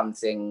sort of one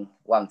thing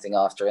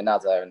after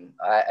another. And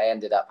I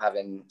ended up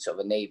having sort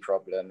of a knee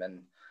problem,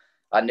 and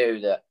I knew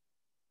that,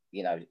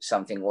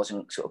 something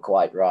wasn't sort of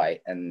quite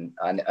right. And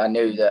I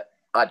knew that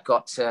I'd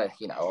got to,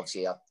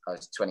 obviously I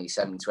was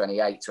 27,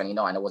 28,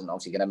 29. I wasn't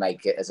obviously going to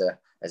make it as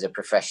a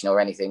professional or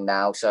anything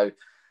now. So,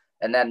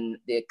 and then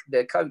the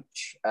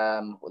coach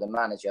or the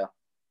manager,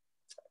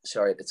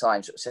 at the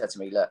time, sort of said to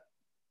me, look,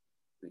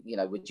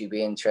 would you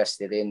be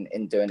interested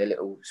in doing a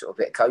little sort of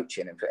bit of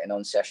coaching and putting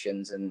on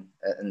sessions and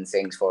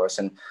things for us?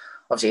 And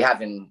obviously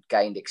having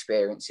gained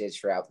experiences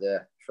throughout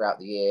the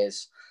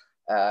years,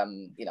 I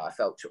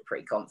felt sort of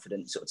pretty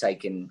confident sort of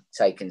taking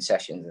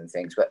sessions and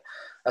things. But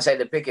I say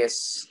the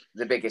biggest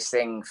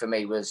thing for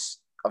me was,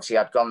 obviously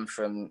I'd gone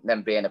from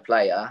then being a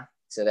player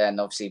to then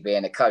obviously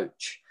being a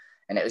coach.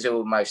 And it was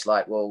almost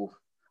like, well,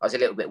 I was a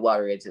little bit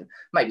worried.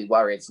 Maybe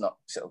worried's not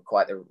sort of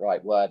quite the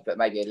right word, but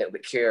maybe a little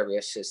bit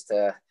curious as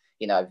to,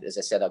 as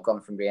I said, I've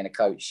gone from being a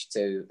coach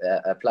to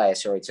a player,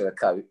 to a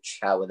coach.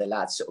 How are the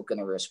lads sort of going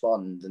to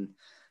respond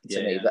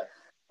to me? But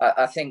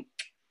I think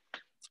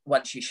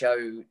once you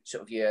show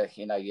sort of your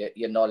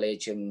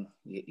knowledge, and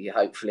you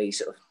hopefully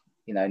sort of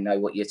know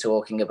what you're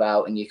talking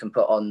about, and you can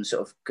put on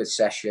sort of good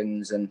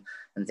sessions and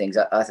things.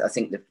 I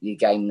think that you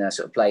gain the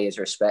sort of players'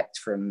 respect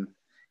from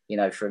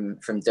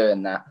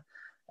doing that.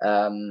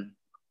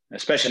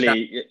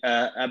 Especially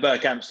at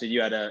Berkhamsted,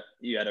 you had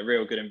a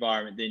real good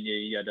environment, didn't you?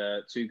 You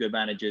had two good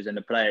managers, and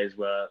the players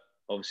were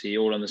obviously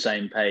all on the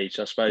same page.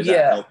 So I suppose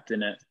that helped,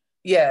 didn't it?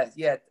 Yeah,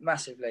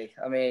 massively.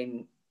 I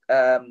mean,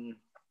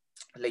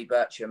 Lee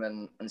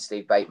Bircham and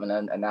Steve Bateman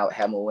and now at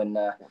Hemel in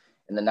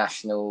the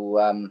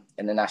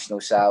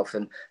national South,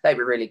 and they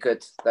were really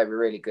good. They were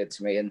really good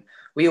to me, and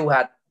we all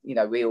had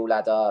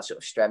our sort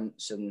of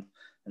strengths and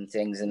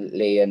things. And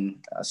Lee and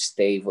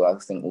Steve, well, I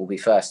think we'll be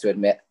first to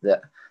admit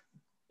that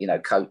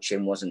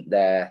coaching wasn't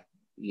their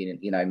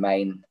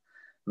main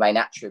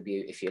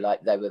attribute, if you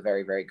like. They were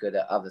very, very good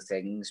at other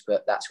things,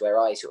 but that's where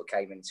I sort of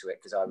came into it,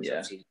 because I was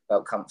obviously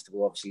felt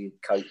comfortable, obviously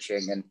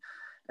coaching,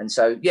 and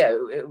so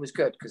it was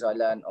good, because I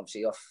learned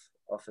obviously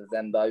off of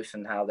them both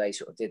and how they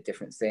sort of did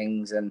different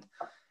things and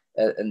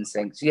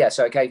things.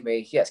 So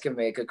it's given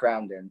me a good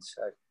grounding.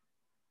 So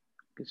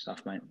good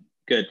stuff, mate.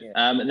 Good.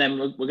 And then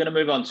we're going to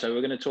move on. So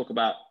we're going to talk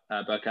about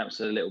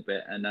Berkhamsted a little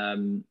bit,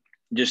 and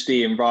just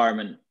the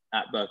environment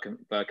at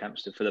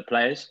Berkhamsted for the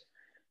players.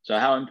 So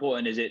how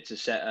important is it to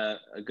set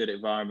a good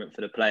environment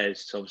for the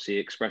players to obviously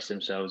express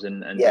themselves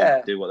and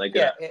do what they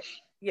do?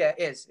 It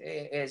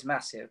is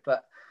massive.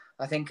 But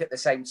I think at the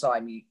same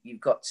time,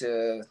 you've got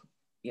to,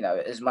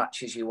 as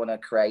much as you want to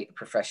create a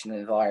professional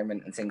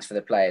environment and things for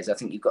the players, I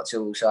think you've got to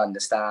also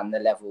understand the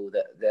level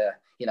that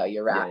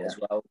you're at as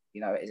well.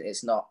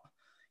 It's not,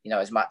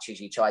 as much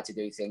as you try to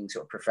do things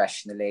sort of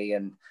professionally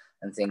and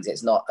things,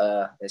 it's not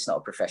a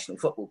professional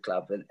football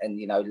club, and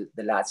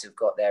the lads have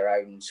got their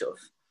own sort of,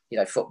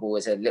 football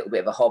is a little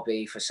bit of a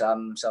hobby for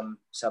some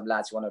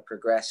lads want to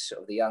progress,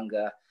 sort of the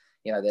younger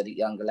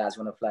lads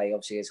want to play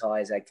obviously as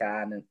high as they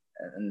can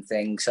and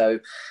things. So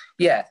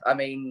I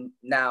mean,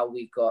 now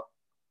we've got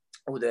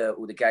all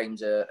the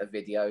games are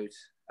videoed,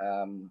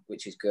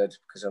 which is good,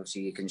 because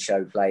obviously you can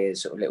show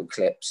players sort of little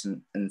clips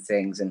and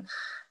things, and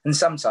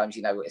sometimes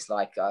what it's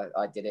like.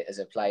 I did it as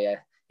a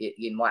player.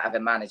 You might have a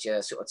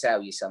manager sort of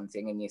tell you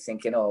something, and you're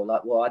thinking,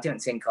 I didn't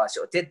think I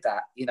sort of did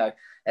that,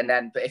 and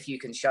then, but if you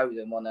can show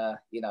them on a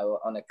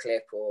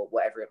clip or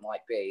whatever it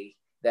might be,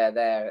 they're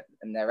there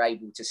and they're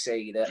able to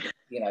see that,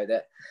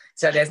 that.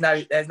 So there's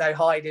no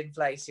hiding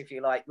place, if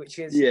you like, which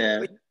is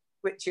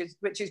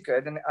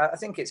good. And I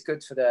think it's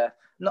good for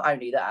not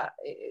only that,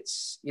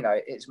 it's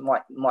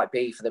might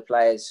be for the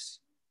players,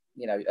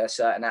 a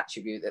certain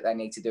attribute that they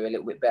need to do a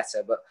little bit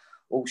better, but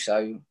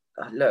also,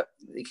 look,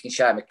 you can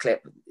show them a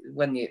clip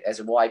when you, as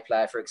a wide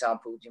player, for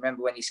example, do you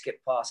remember when you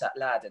skipped past that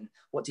lad and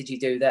what did you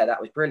do there? That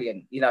was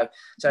brilliant,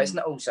 so it's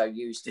not also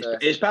used for...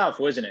 It's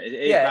powerful, isn't it? It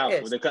is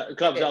powerful. The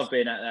clubs I've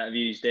been at that have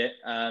used it,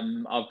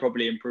 I've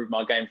probably improved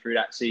my game through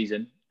that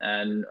season,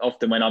 and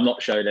often when I'm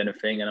not showed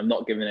anything and I'm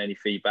not giving any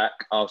feedback,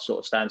 I'll sort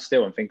of stand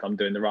still and think I'm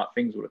doing the right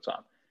things all the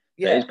time.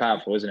 It is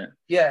powerful, isn't it?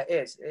 Yeah,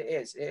 it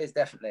is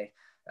definitely,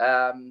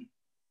 and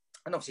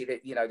obviously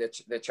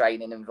the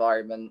training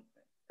environment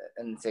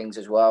and things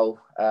as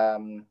well,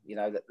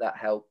 that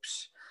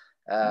helps,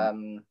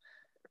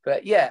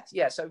 but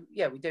so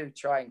we do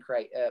try and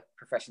create a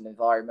professional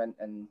environment,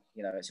 and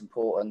it's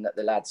important that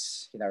the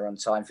lads are on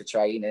time for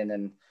training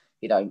and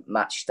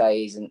match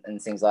days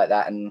and things like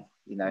that, and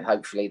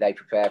hopefully they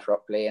prepare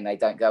properly and they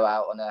don't go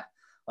out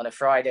on a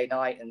Friday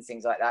night and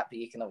things like that, but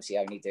you can obviously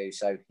only do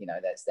so.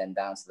 That's then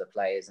down to the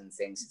players and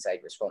things to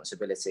take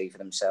responsibility for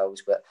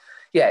themselves. But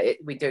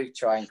we do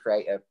try and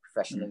create a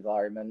professional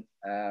environment,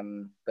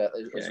 but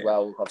as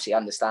well, obviously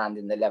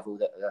understanding the level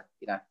that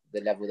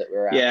the level that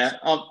we're at. Yeah,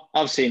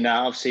 I've seen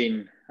that. I've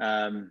seen,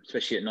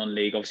 especially at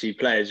non-league, obviously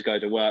players go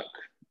to work.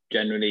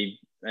 Generally,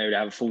 they would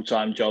have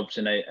full-time jobs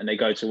and they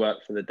go to work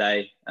for the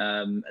day,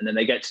 and then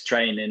they get to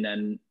training,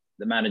 and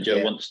the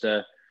manager wants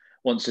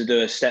to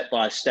do a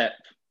step-by-step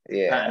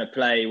pattern of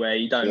play where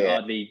you don't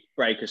hardly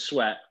break a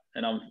sweat.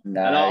 And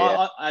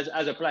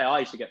as a player, I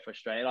used to get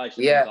frustrated. I used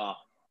to think,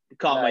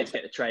 can't wait to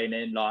get the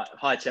training, like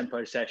high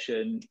tempo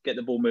session, get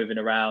the ball moving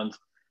around,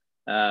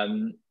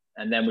 and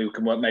then we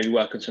can maybe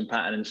work on some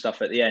pattern and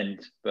stuff at the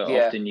end. But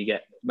often you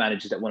get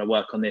managers that want to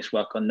work on this,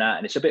 work on that,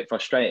 and it's a bit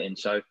frustrating.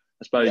 So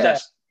I suppose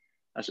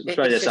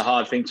that's a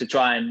hard thing to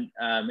try and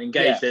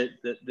engage the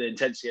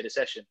intensity of the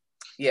session.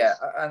 Yeah,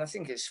 and I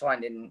think it's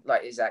finding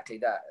exactly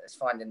that. It's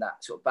finding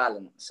that sort of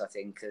balance, I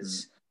think,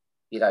 because,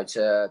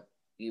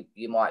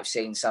 you might have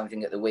seen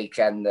something at the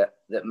weekend that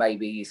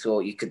maybe you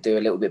thought you could do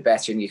a little bit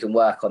better, and you can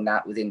work on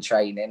that within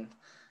training.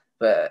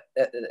 But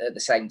at the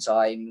same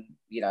time,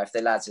 if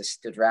the lads are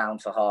stood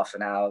around for half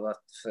an hour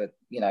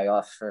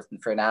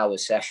for an hour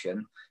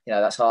session,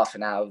 that's half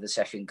an hour of the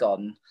session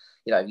gone.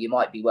 You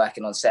might be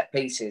working on set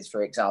pieces,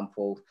 for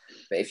example,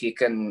 but if you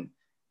can,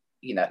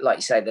 like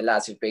you say, the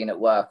lads have been at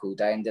work all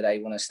day, and do they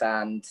want to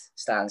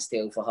stand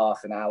still for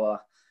half an hour,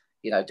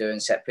 doing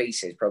set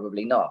pieces?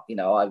 Probably not.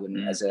 I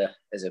wouldn't as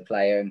a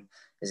player. And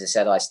as I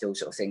said, I still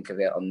sort of think of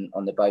it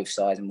on the both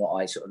sides and what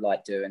I sort of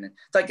like doing. And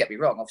don't get me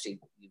wrong, obviously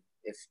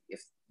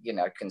if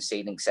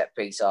conceding set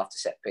piece after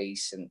set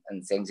piece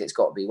and things, it's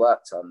got to be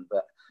worked on.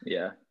 But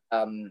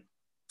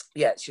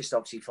it's just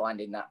obviously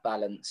finding that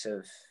balance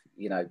of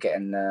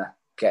getting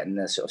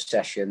the sort of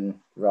session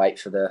right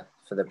for the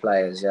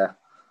players. Yeah,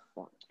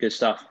 good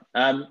stuff.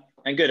 And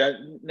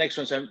good. Next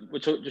one. So we're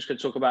just going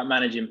to talk about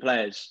managing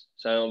players.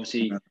 So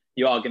obviously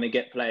you are going to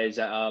get players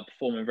that are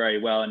performing very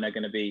well and they're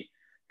going to be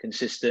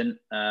consistent.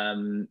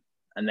 And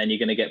then you're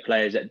going to get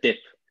players that dip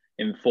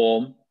in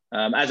form.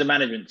 As a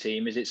management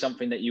team, is it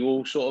something that you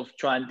all sort of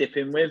try and dip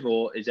in with,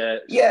 or is there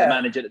a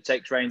manager that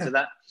takes reins of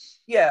that?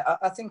 Yeah,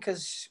 I think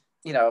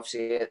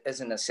obviously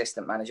as an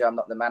assistant manager, I'm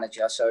not the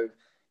manager, so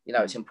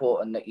it's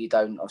important that you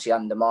don't obviously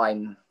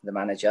undermine the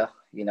manager.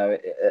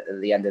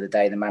 At the end of the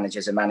day, the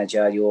manager's a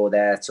manager. You're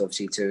there to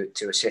obviously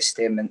to assist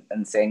him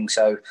and things.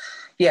 So,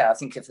 yeah, I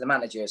think if the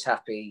manager is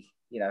happy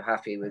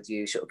with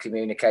you sort of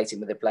communicating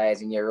with the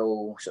players and you're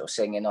all sort of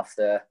singing off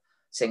the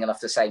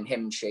same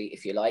hymn sheet,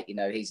 if you like,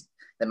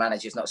 the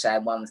manager's not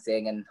saying one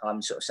thing and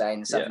I'm sort of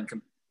saying something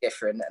completely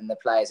different, and the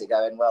players are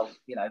going, well,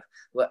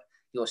 what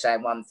you're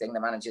saying one thing,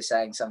 the manager's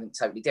saying something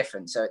totally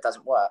different, so it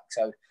doesn't work.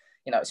 So,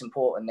 it's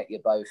important that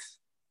you're both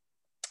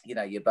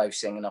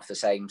singing off the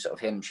same sort of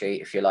hymn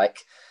sheet, if you like.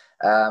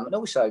 And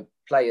also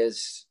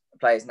players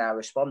now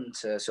respond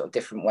to sort of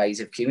different ways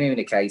of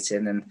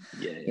communicating, and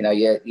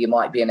you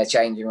might be in a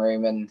changing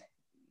room and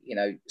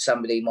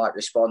somebody might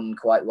respond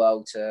quite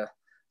well to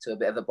a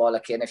bit of a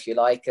bollocking, if you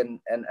like, and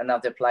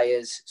other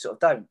players sort of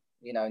don't,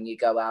 and you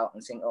go out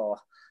and think, oh,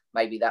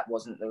 maybe that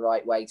wasn't the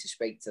right way to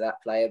speak to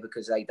that player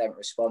because they don't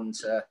respond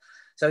to.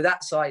 So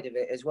that side of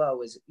it as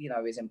well is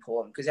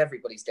important, because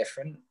everybody's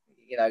different.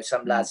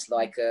 Some lads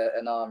like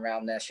an arm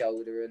around their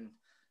shoulder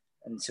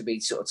and to be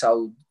sort of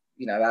told,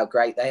 how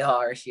great they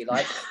are, if you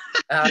like.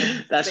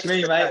 That's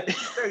me, mate.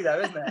 It's true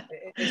though, isn't it?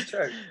 It's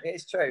true.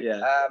 It's true.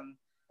 Yeah.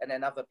 And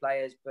then other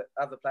players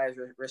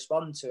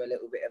respond to a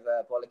little bit of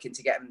a bollocking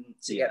to get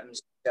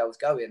themselves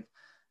going.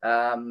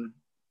 And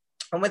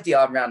with the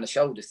arm around the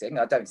shoulder thing,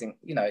 I don't think,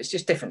 it's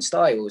just different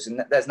styles,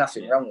 and there's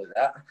nothing wrong with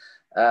that.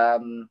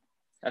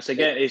 That's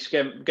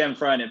again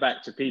throwing it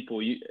back to people.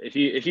 If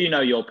you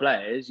know your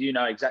players, you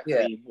know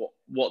exactly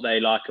what they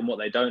like and what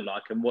they don't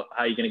like, and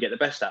how you're going to get the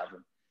best out of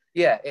them.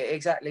 Yeah,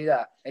 exactly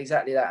that.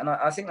 And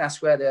I think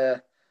that's where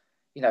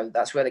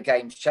the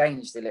game's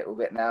changed a little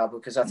bit now,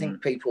 because I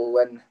think people,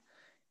 when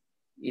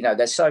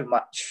there's so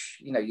much,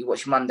 you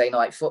watch Monday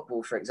Night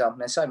Football, for example,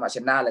 there's so much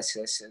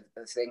analysis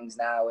of things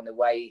now, and the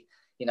way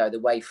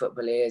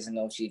football is, and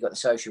obviously you've got the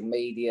social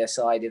media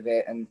side of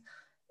it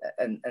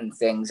and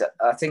things.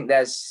 I think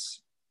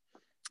there's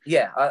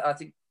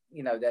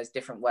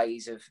different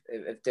ways of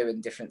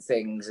doing different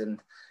things, and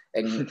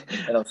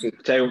obviously.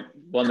 Tell you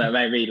one that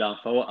made me laugh.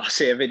 I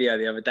see a video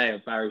the other day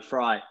of Barry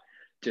Fry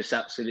just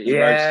absolutely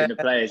roasting the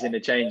players in the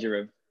changing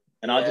room.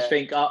 And I just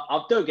think,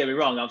 don't get me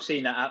wrong, I've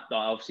seen that app.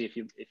 Obviously, if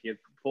your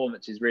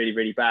performance is really,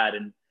 really bad,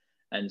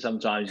 and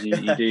sometimes you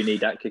do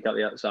need that kick up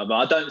the outside, but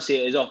I don't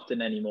see it as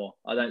often anymore.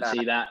 I don't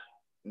see that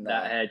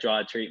hair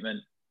dryer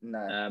treatment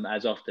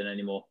as often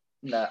anymore.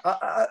 No,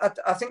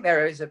 I think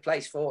there is a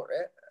place for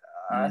it.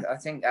 I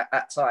think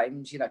at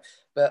times,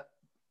 but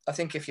I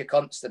think if you're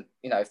constant,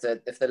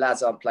 if the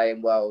lads aren't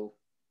playing well,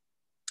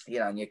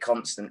 and you're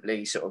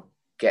constantly sort of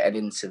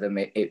getting into them,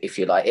 if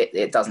you like,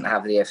 it doesn't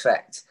have the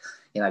effect,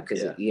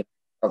 because you're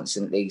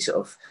constantly sort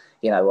of,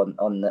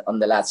 on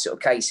the lads' sort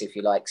of case, if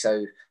you like.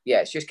 So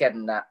it's just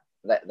getting that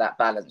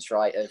balance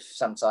right. Of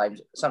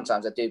sometimes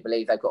I do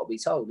believe they've got to be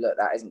told, look,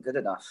 that isn't good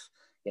enough.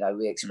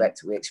 We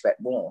expect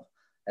more.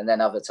 And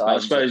then other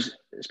times, I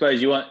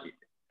suppose you want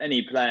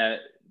any player.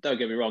 Don't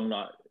get me wrong,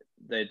 like,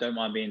 they don't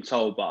mind being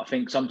told, but I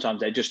think sometimes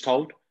they're just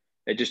told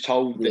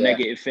the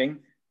negative thing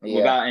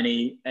without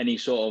any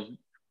sort of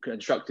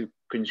constructive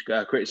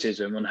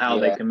criticism on how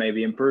they can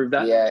maybe improve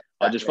that. Yeah,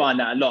 exactly. I just find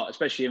that a lot,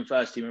 especially in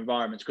first team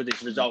environments, because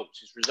it's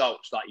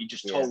results. Like you're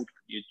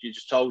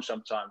just told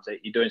sometimes that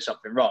you're doing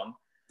something wrong,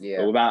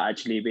 but without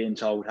actually being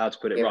told how to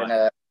put it right.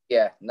 I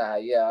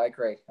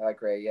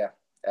agree.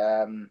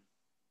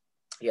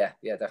 Yeah,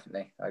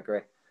 definitely, I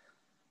agree.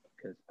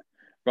 Good.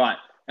 Right.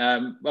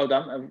 Well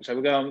done. So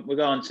we'll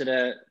go on to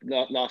the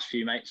last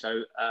few, mate.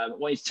 So I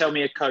want you to tell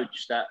me a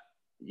coach that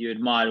you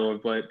admire or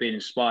have been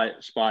inspired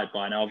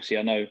by. Now, obviously,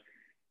 I know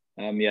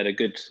you had a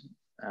good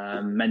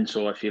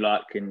mentor, if you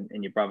like, in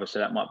your brother. So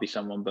that might be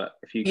someone. But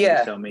if you can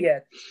just tell me,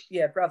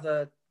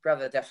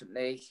 brother,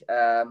 definitely.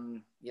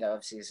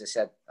 Obviously, as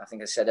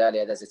I said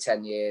earlier, there's a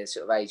 10-year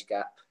sort of age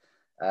gap,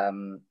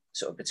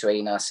 sort of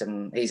between us,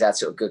 and he's had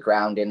sort of good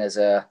grounding as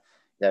a,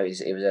 he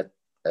was a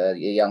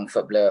young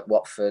footballer at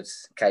Watford,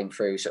 came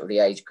through sort of the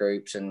age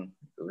groups, and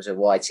it was a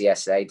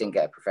YTSA, didn't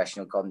get a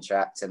professional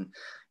contract, and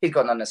he'd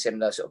gone on a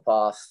similar sort of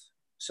path,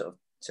 sort of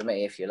to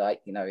me, if you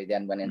like. He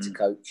then went into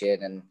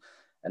coaching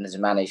and has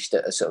managed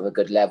at a sort of a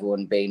good level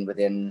and been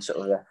within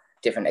sort of a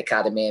different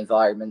academy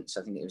environments.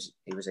 I think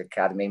he was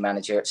academy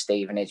manager at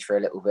Stevenage for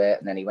a little bit,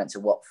 and then he went to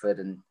Watford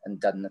and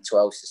done the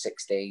 12s to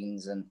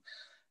 16s and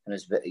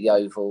was at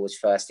Yeovil, was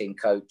first team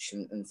coach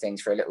and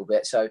things for a little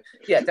bit. So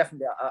yeah,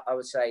 definitely, I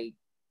would say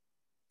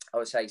I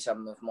would say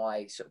some of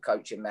my sort of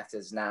coaching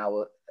methods now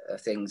are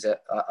things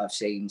that I've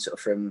seen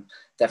sort of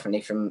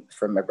definitely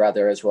from my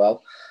brother as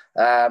well.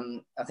 I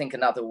think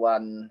another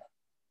one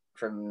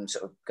from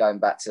sort of going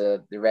back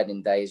to the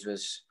Reading days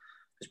was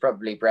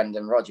probably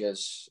Brendan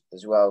Rodgers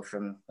as well.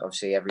 From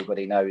obviously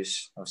everybody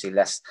knows obviously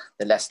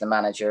the Leicester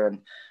manager, and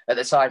at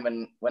the time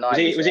when I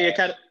was he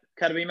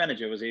academy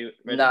manager? Was he?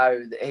 Reading?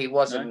 No, he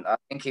wasn't. No? I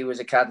think he was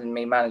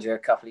academy manager a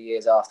couple of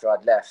years after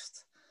I'd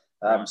left.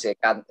 Right. So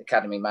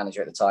academy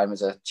manager at the time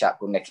was a chap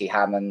called Nicky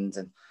Hammond,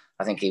 and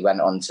I think he went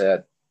on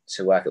to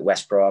work at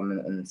West Brom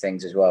and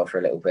things as well for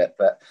a little bit.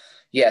 But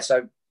yeah,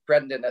 so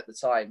Brendan at the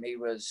time,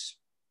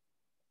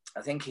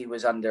 I think he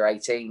was under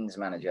 18s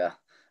manager,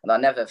 and I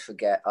never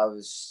forget. I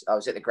was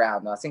at the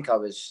ground, and I think I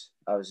was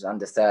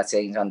under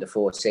 13s, under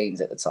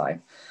 14s at the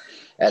time,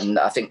 and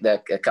I think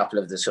a couple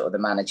of the sort of the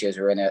managers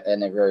were in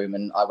a room,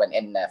 and I went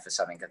in there for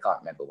something. I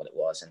can't remember what it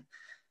was,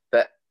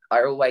 but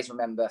I always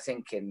remember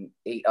thinking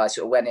I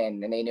sort of went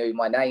in and he knew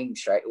my name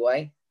straight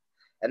away.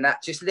 And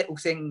that just little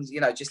things,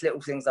 just little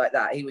things like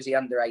that. He was the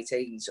under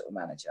 18 sort of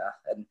manager.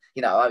 And,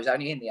 I was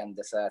only in the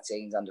under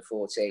 13s, under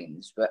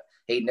 14s, but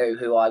he knew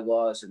who I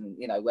was and,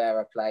 where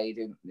I played,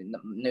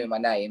 knew my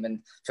name.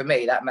 And for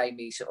me, that made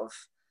me sort of,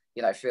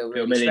 feel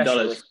really $1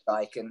 million.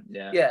 Like, and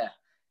yeah.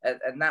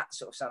 And that's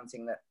sort of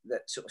something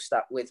that sort of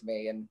stuck with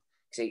me. And,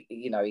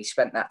 he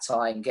spent that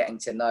time getting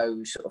to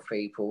know sort of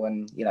people,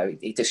 and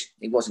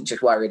he wasn't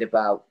just worried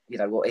about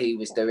what he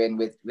was doing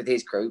with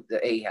his group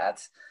that he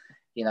had.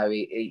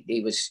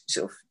 He was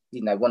sort of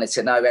wanted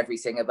to know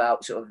everything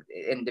about sort of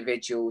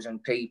individuals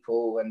and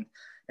people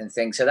and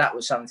things. So that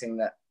was something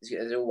that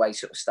has always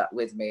sort of stuck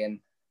with me. And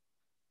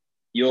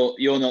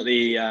you're not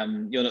the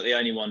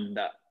only one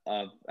that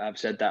I've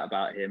said that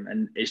about him,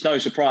 and it's no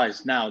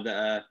surprise now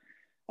that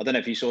I don't know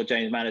if you saw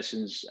James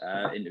Maddison's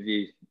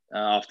interview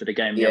after the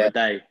game the other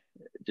day.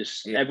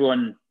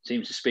 Everyone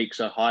seems to speak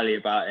so highly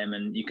about him,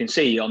 and you can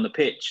see on the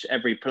pitch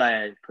every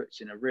player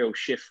puts in a real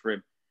shift for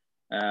him,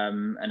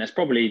 and that's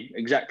probably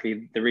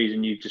exactly the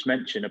reason you just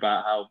mentioned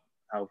about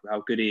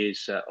how good he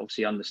is,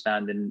 obviously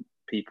understanding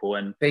people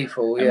and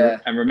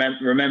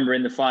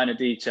remembering the finer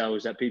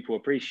details that people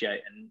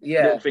appreciate, and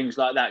little things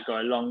like that go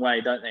a long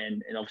way, don't they?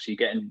 And obviously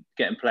getting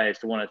players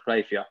to want to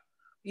play for you.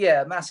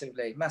 Yeah,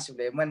 massively.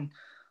 And when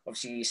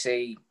obviously you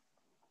see,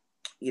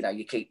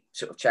 you keep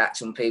sort of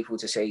chats on people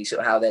to see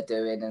sort of how they're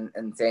doing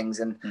and things.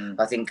 And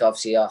I think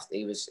obviously after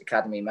he was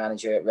academy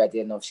manager at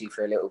Reading, obviously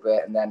for a little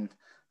bit, and then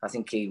I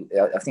think he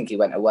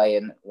went away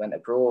and went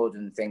abroad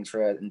and things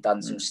and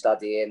done some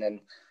studying,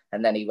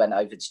 and then he went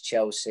over to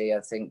Chelsea, I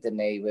think, didn't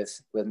he,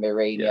 with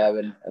Mourinho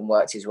and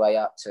worked his way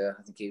up to,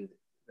 I think he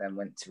then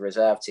went to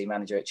reserve team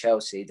manager at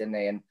Chelsea, didn't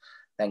he? And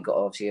then got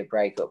obviously a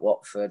break at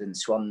Watford and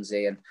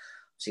Swansea, and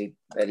obviously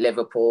at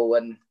Liverpool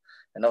and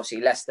obviously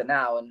Leicester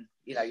now. And,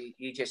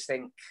 you just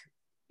think,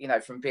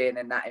 from being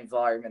in that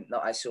environment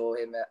that I saw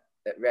him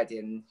at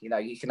Reading,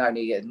 you can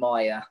only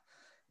admire,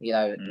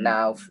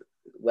 now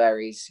where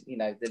he's,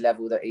 the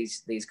level that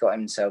he's got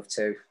himself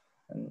to.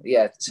 And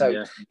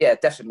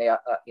definitely,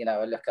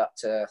 I look up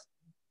to,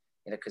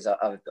 because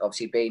I've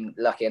obviously been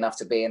lucky enough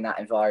to be in that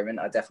environment.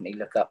 I definitely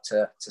look up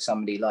to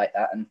somebody like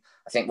that. And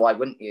I think, why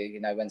wouldn't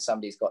you, when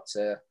somebody's got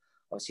to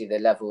obviously the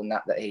level and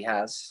that he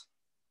has.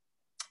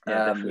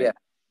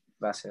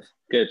 Massive.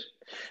 Good.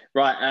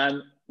 Right.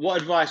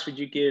 What advice would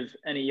you give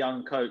any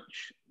young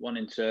coach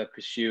wanting to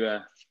pursue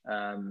a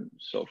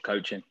sort of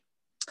coaching?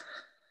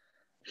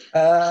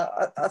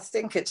 I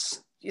think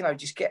it's,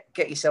 just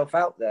get yourself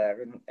out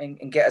there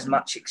and get as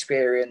much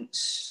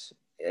experience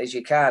as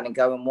you can, and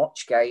go and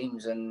watch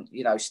games and,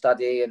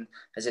 study. And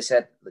as I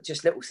said,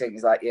 just little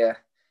things like,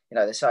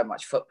 there's so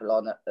much football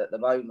on at the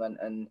moment,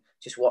 and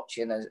just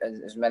watching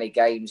as many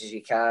games as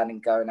you can,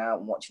 and going out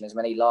and watching as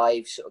many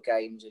live sort of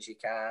games as you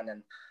can.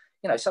 And,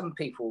 some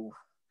people,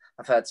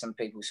 I've heard some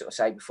people sort of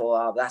say before,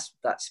 oh,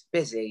 that's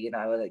busy,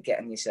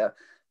 getting yourself.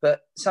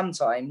 But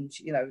sometimes,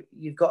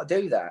 you've got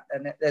to do that.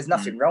 And there's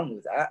nothing wrong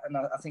with that. And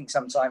I think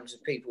sometimes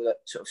there's people that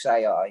sort of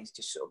say, oh, he's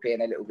just sort of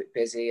being a little bit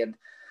busy. And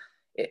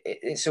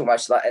it's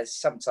almost like it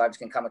sometimes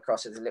can come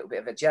across as a little bit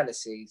of a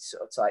jealousy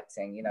sort of type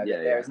thing.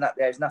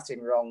 There's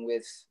nothing wrong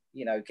with,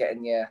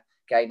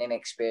 gaining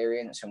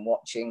experience and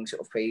watching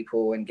sort of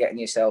people and getting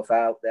yourself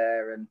out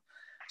there. And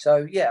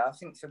so, I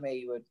think for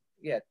me would,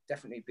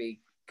 definitely be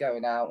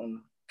going out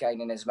and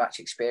gaining as much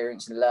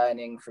experience and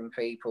learning from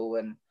people,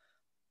 and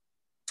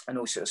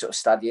also sort of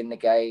studying the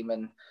game.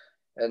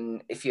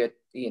 And if you're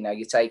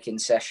taking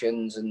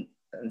sessions and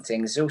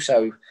things,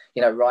 also,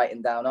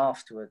 writing down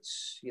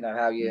afterwards,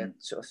 how you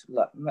sort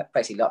of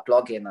basically like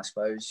blogging, I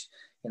suppose,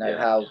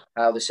 how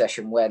the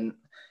session went,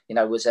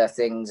 was there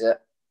things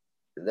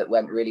that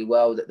went really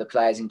well that the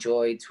players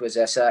enjoyed? Was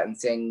there certain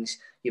things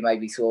you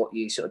maybe thought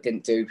you sort of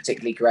didn't do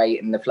particularly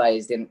great and the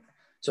players didn't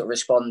sort of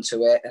respond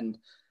to it? And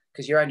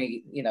because you're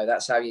only,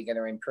 that's how you're going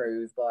to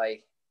improve, by,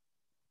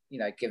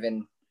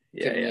 giving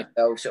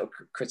yourself sort of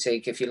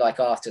critique, if you like,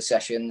 after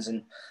sessions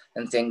and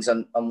things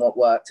on what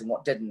worked and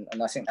what didn't.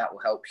 And I think that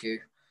will help you,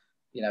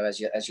 as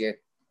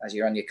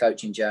you're on your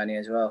coaching journey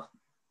as well.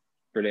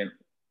 Brilliant.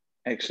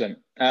 Excellent.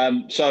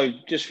 So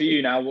just for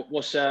you now,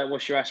 what's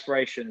your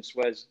aspirations?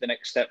 Where's the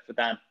next step for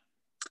Dan?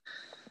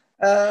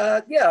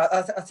 I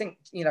think,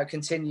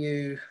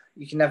 continue.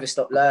 You can never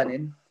stop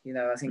learning.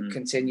 I think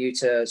continue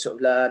to sort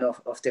of learn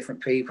off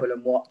different people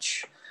and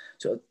watch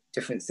sort of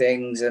different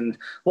things. And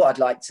what I'd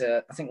like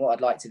to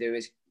do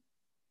is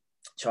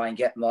try and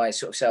get my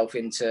sort of self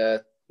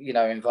into,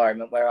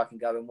 environment where I can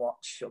go and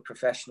watch sort of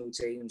professional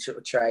teams sort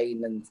of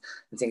train and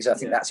things. I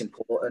think that's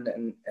important,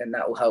 and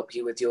that will help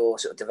you with your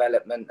sort of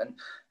development.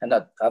 And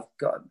I've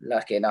got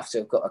lucky enough to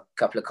have got a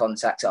couple of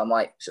contacts that I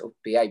might sort of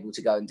be able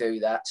to go and do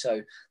that.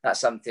 So that's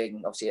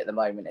something, obviously at the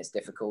moment it's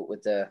difficult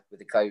with the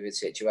COVID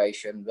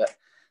situation, but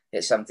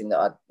it's something that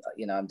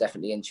I'm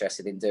definitely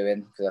interested in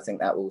doing, because I think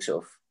that will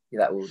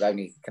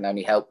can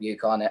only help you,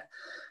 can't it?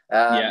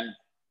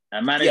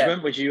 And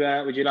management, would you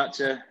like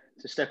to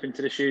step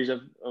into the shoes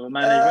of a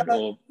management,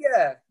 or?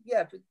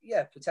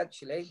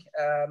 Potentially.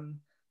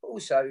 But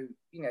also,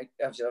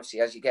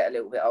 obviously as you get a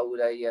little bit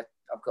older,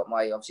 I've got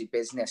my obviously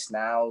business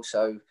now.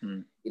 So,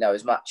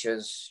 as much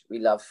as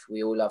we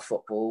all love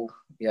football,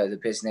 the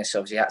business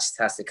obviously has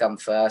to come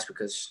first,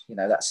 because,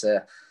 that's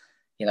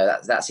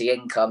the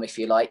income, if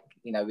you like.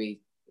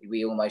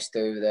 We almost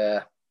do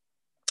the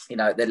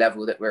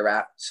level that we're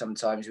at.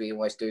 Sometimes we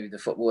almost do the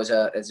football as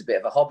a bit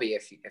of a hobby.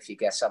 If you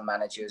get some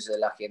managers are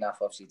lucky enough,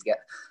 obviously, to get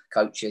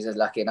coaches are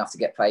lucky enough to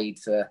get paid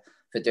for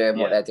doing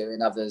what they're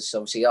doing. Others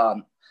obviously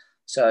aren't.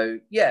 So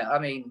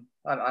I'm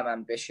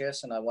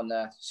ambitious, and I want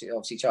to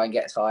obviously try and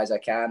get as high as I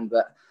can.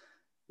 But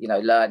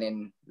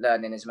learning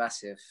is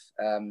massive.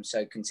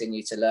 So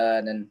continue to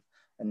learn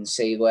and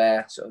see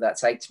where sort of that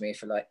takes me,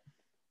 if you like.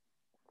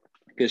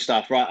 Good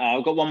stuff. Right,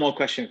 I've got one more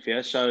question for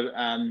you. So,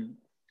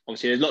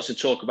 obviously, there's lots of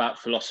talk about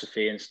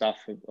philosophy and stuff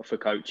for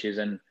coaches,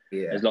 and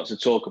there's lots of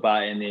talk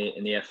about it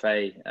in the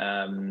FA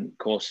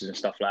courses and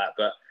stuff like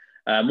that.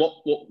 But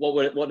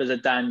what does a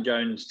Dan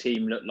Jones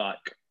team look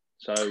like?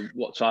 So,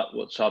 what type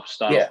of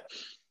style?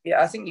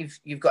 I think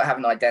you've got to have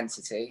an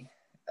identity.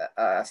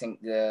 I think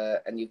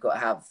and you've got to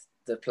have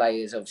the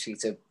players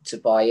obviously to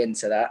buy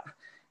into that.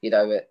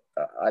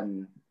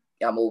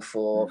 I'm all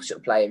for sort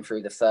of playing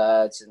through the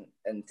thirds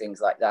and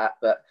things like that.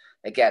 But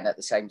again, at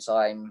the same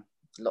time,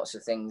 lots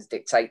of things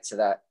dictate to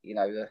that.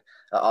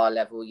 At our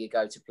level, you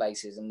go to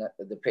places and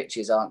the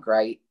pitches aren't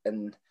great.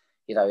 And,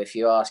 if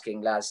you're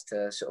asking lads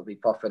to sort of be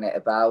popping it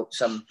about,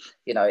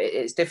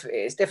 it's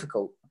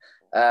difficult.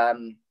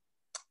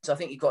 So I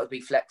think you've got to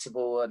be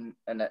flexible and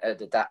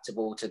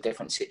adaptable to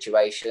different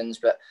situations.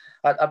 But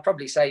I'd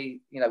probably say,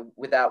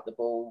 without the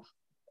ball,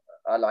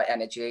 I like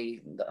energy,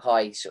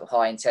 high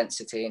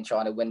intensity, and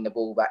trying to win the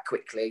ball back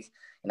quickly.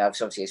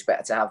 Because obviously it's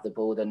better to have the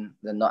ball than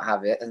not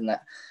have it, isn't it?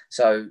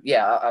 So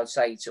I would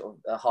say sort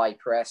of a high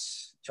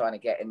press, trying to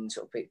get in,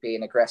 sort of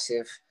being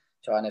aggressive,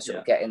 trying to sort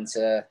of get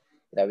into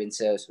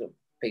sort of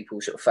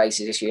people's sort of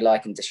faces, if you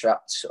like, and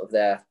disrupt sort of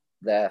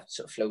their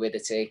sort of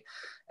fluidity.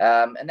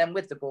 And then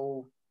with the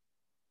ball,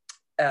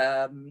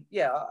 I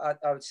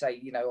would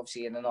say,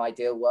 obviously in an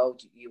ideal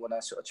world, you want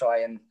to sort of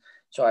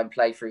try and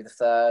play through the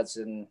thirds,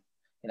 and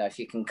if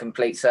you can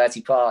complete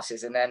 30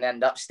 passes and then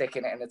end up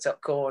sticking it in the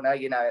top corner,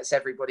 it's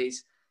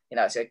everybody's,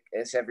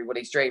 it's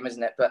everybody's dream,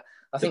 isn't it? But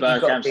I think the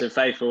Bergkamps and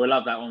faithful will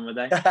love that one, would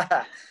they?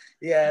 But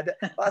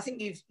I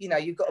think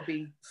you've got to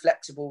be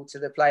flexible to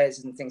the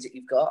players and things that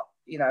you've got.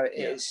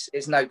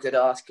 It's no good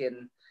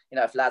asking,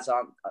 if lads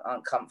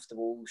aren't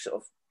comfortable sort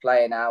of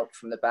playing out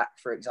from the back,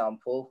 for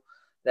example,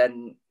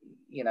 then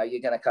you're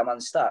going to come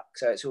unstuck.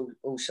 So it's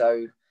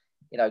also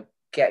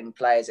getting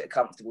players that are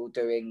comfortable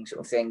doing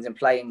sort of things and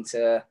playing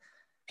to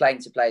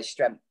players'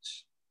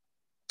 strengths.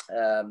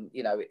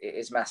 It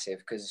is massive,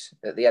 because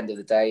at the end of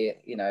the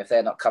day, if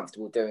they're not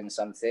comfortable doing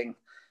something,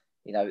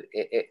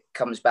 it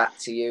comes back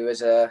to you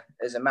as a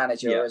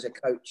manager or as a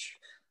coach,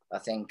 I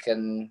think.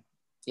 And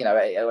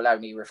it will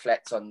only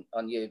reflect on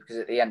you, because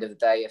at the end of the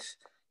day,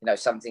 if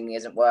something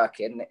isn't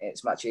working,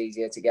 it's much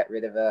easier to get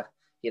rid of a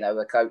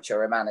coach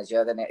or a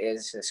manager than it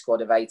is a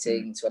squad of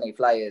 18, 20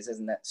 players,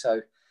 isn't it?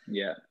 So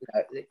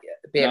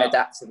being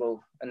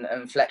adaptable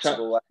and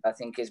flexible, I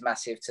think, is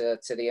massive to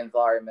the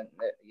environment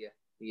that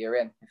you're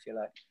in, if you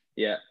like.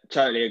 Yeah,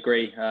 totally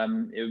agree.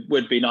 It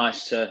would be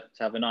nice to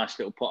have a nice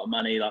little pot of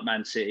money like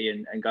Man City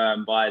and go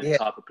and buy the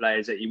type of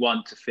players that you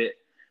want to fit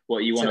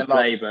what you want to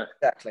play. But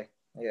exactly,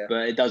 yeah.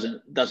 But it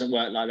doesn't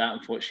work like that,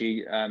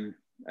 unfortunately. A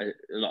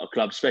lot of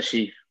clubs,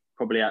 especially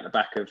probably out the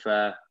back of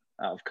out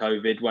of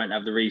COVID, won't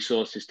have the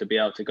resources to be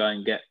able to go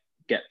and get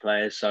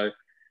players. So,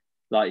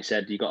 like you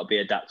said, you've got to be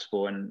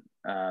adaptable, and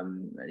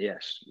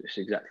yes, it's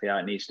exactly how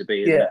it needs to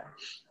be. Yeah,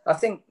 I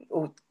think.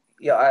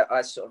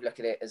 I sort of look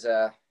at it as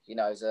a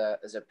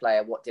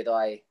player. What didn't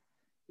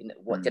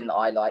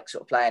I like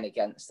sort of playing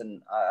against?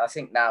 And I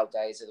think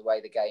nowadays, the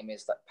way the game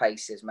is, that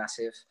pace is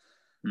massive.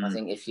 I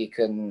think if you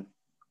can,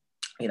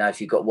 if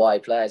you've got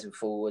wide players and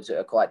forwards that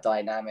are quite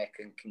dynamic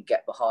and can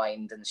get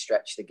behind and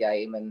stretch the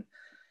game, and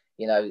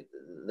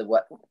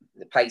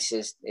the pace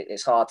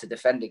it's hard to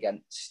defend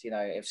against.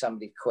 If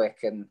somebody's quick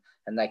and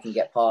they can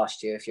get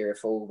past you if you're a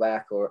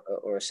fullback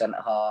or a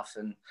centre half.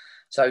 And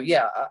so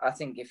I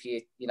think if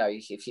you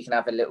can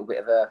have a little bit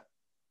of a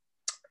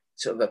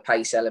sort of a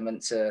pace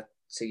element to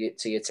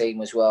your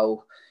team as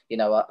well,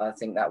 I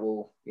think that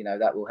will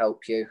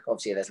help you.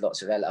 Obviously, there's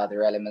lots of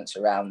other elements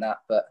around that,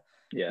 but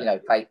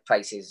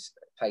pace is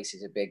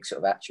a big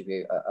sort of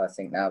attribute, I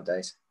think,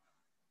 nowadays.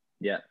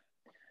 Yeah,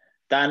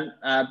 Dan,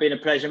 been a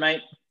pleasure,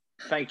 mate.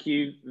 Thank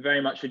you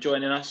very much for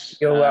joining us.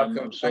 You're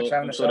welcome. I'm sure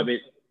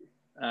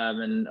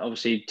and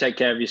obviously take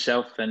care of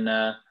yourself, and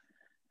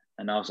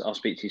I'll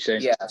speak to you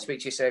soon. Yeah, I'll speak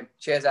to you soon.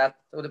 Cheers, Ad.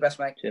 All the best,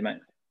 mate. Cheers, mate.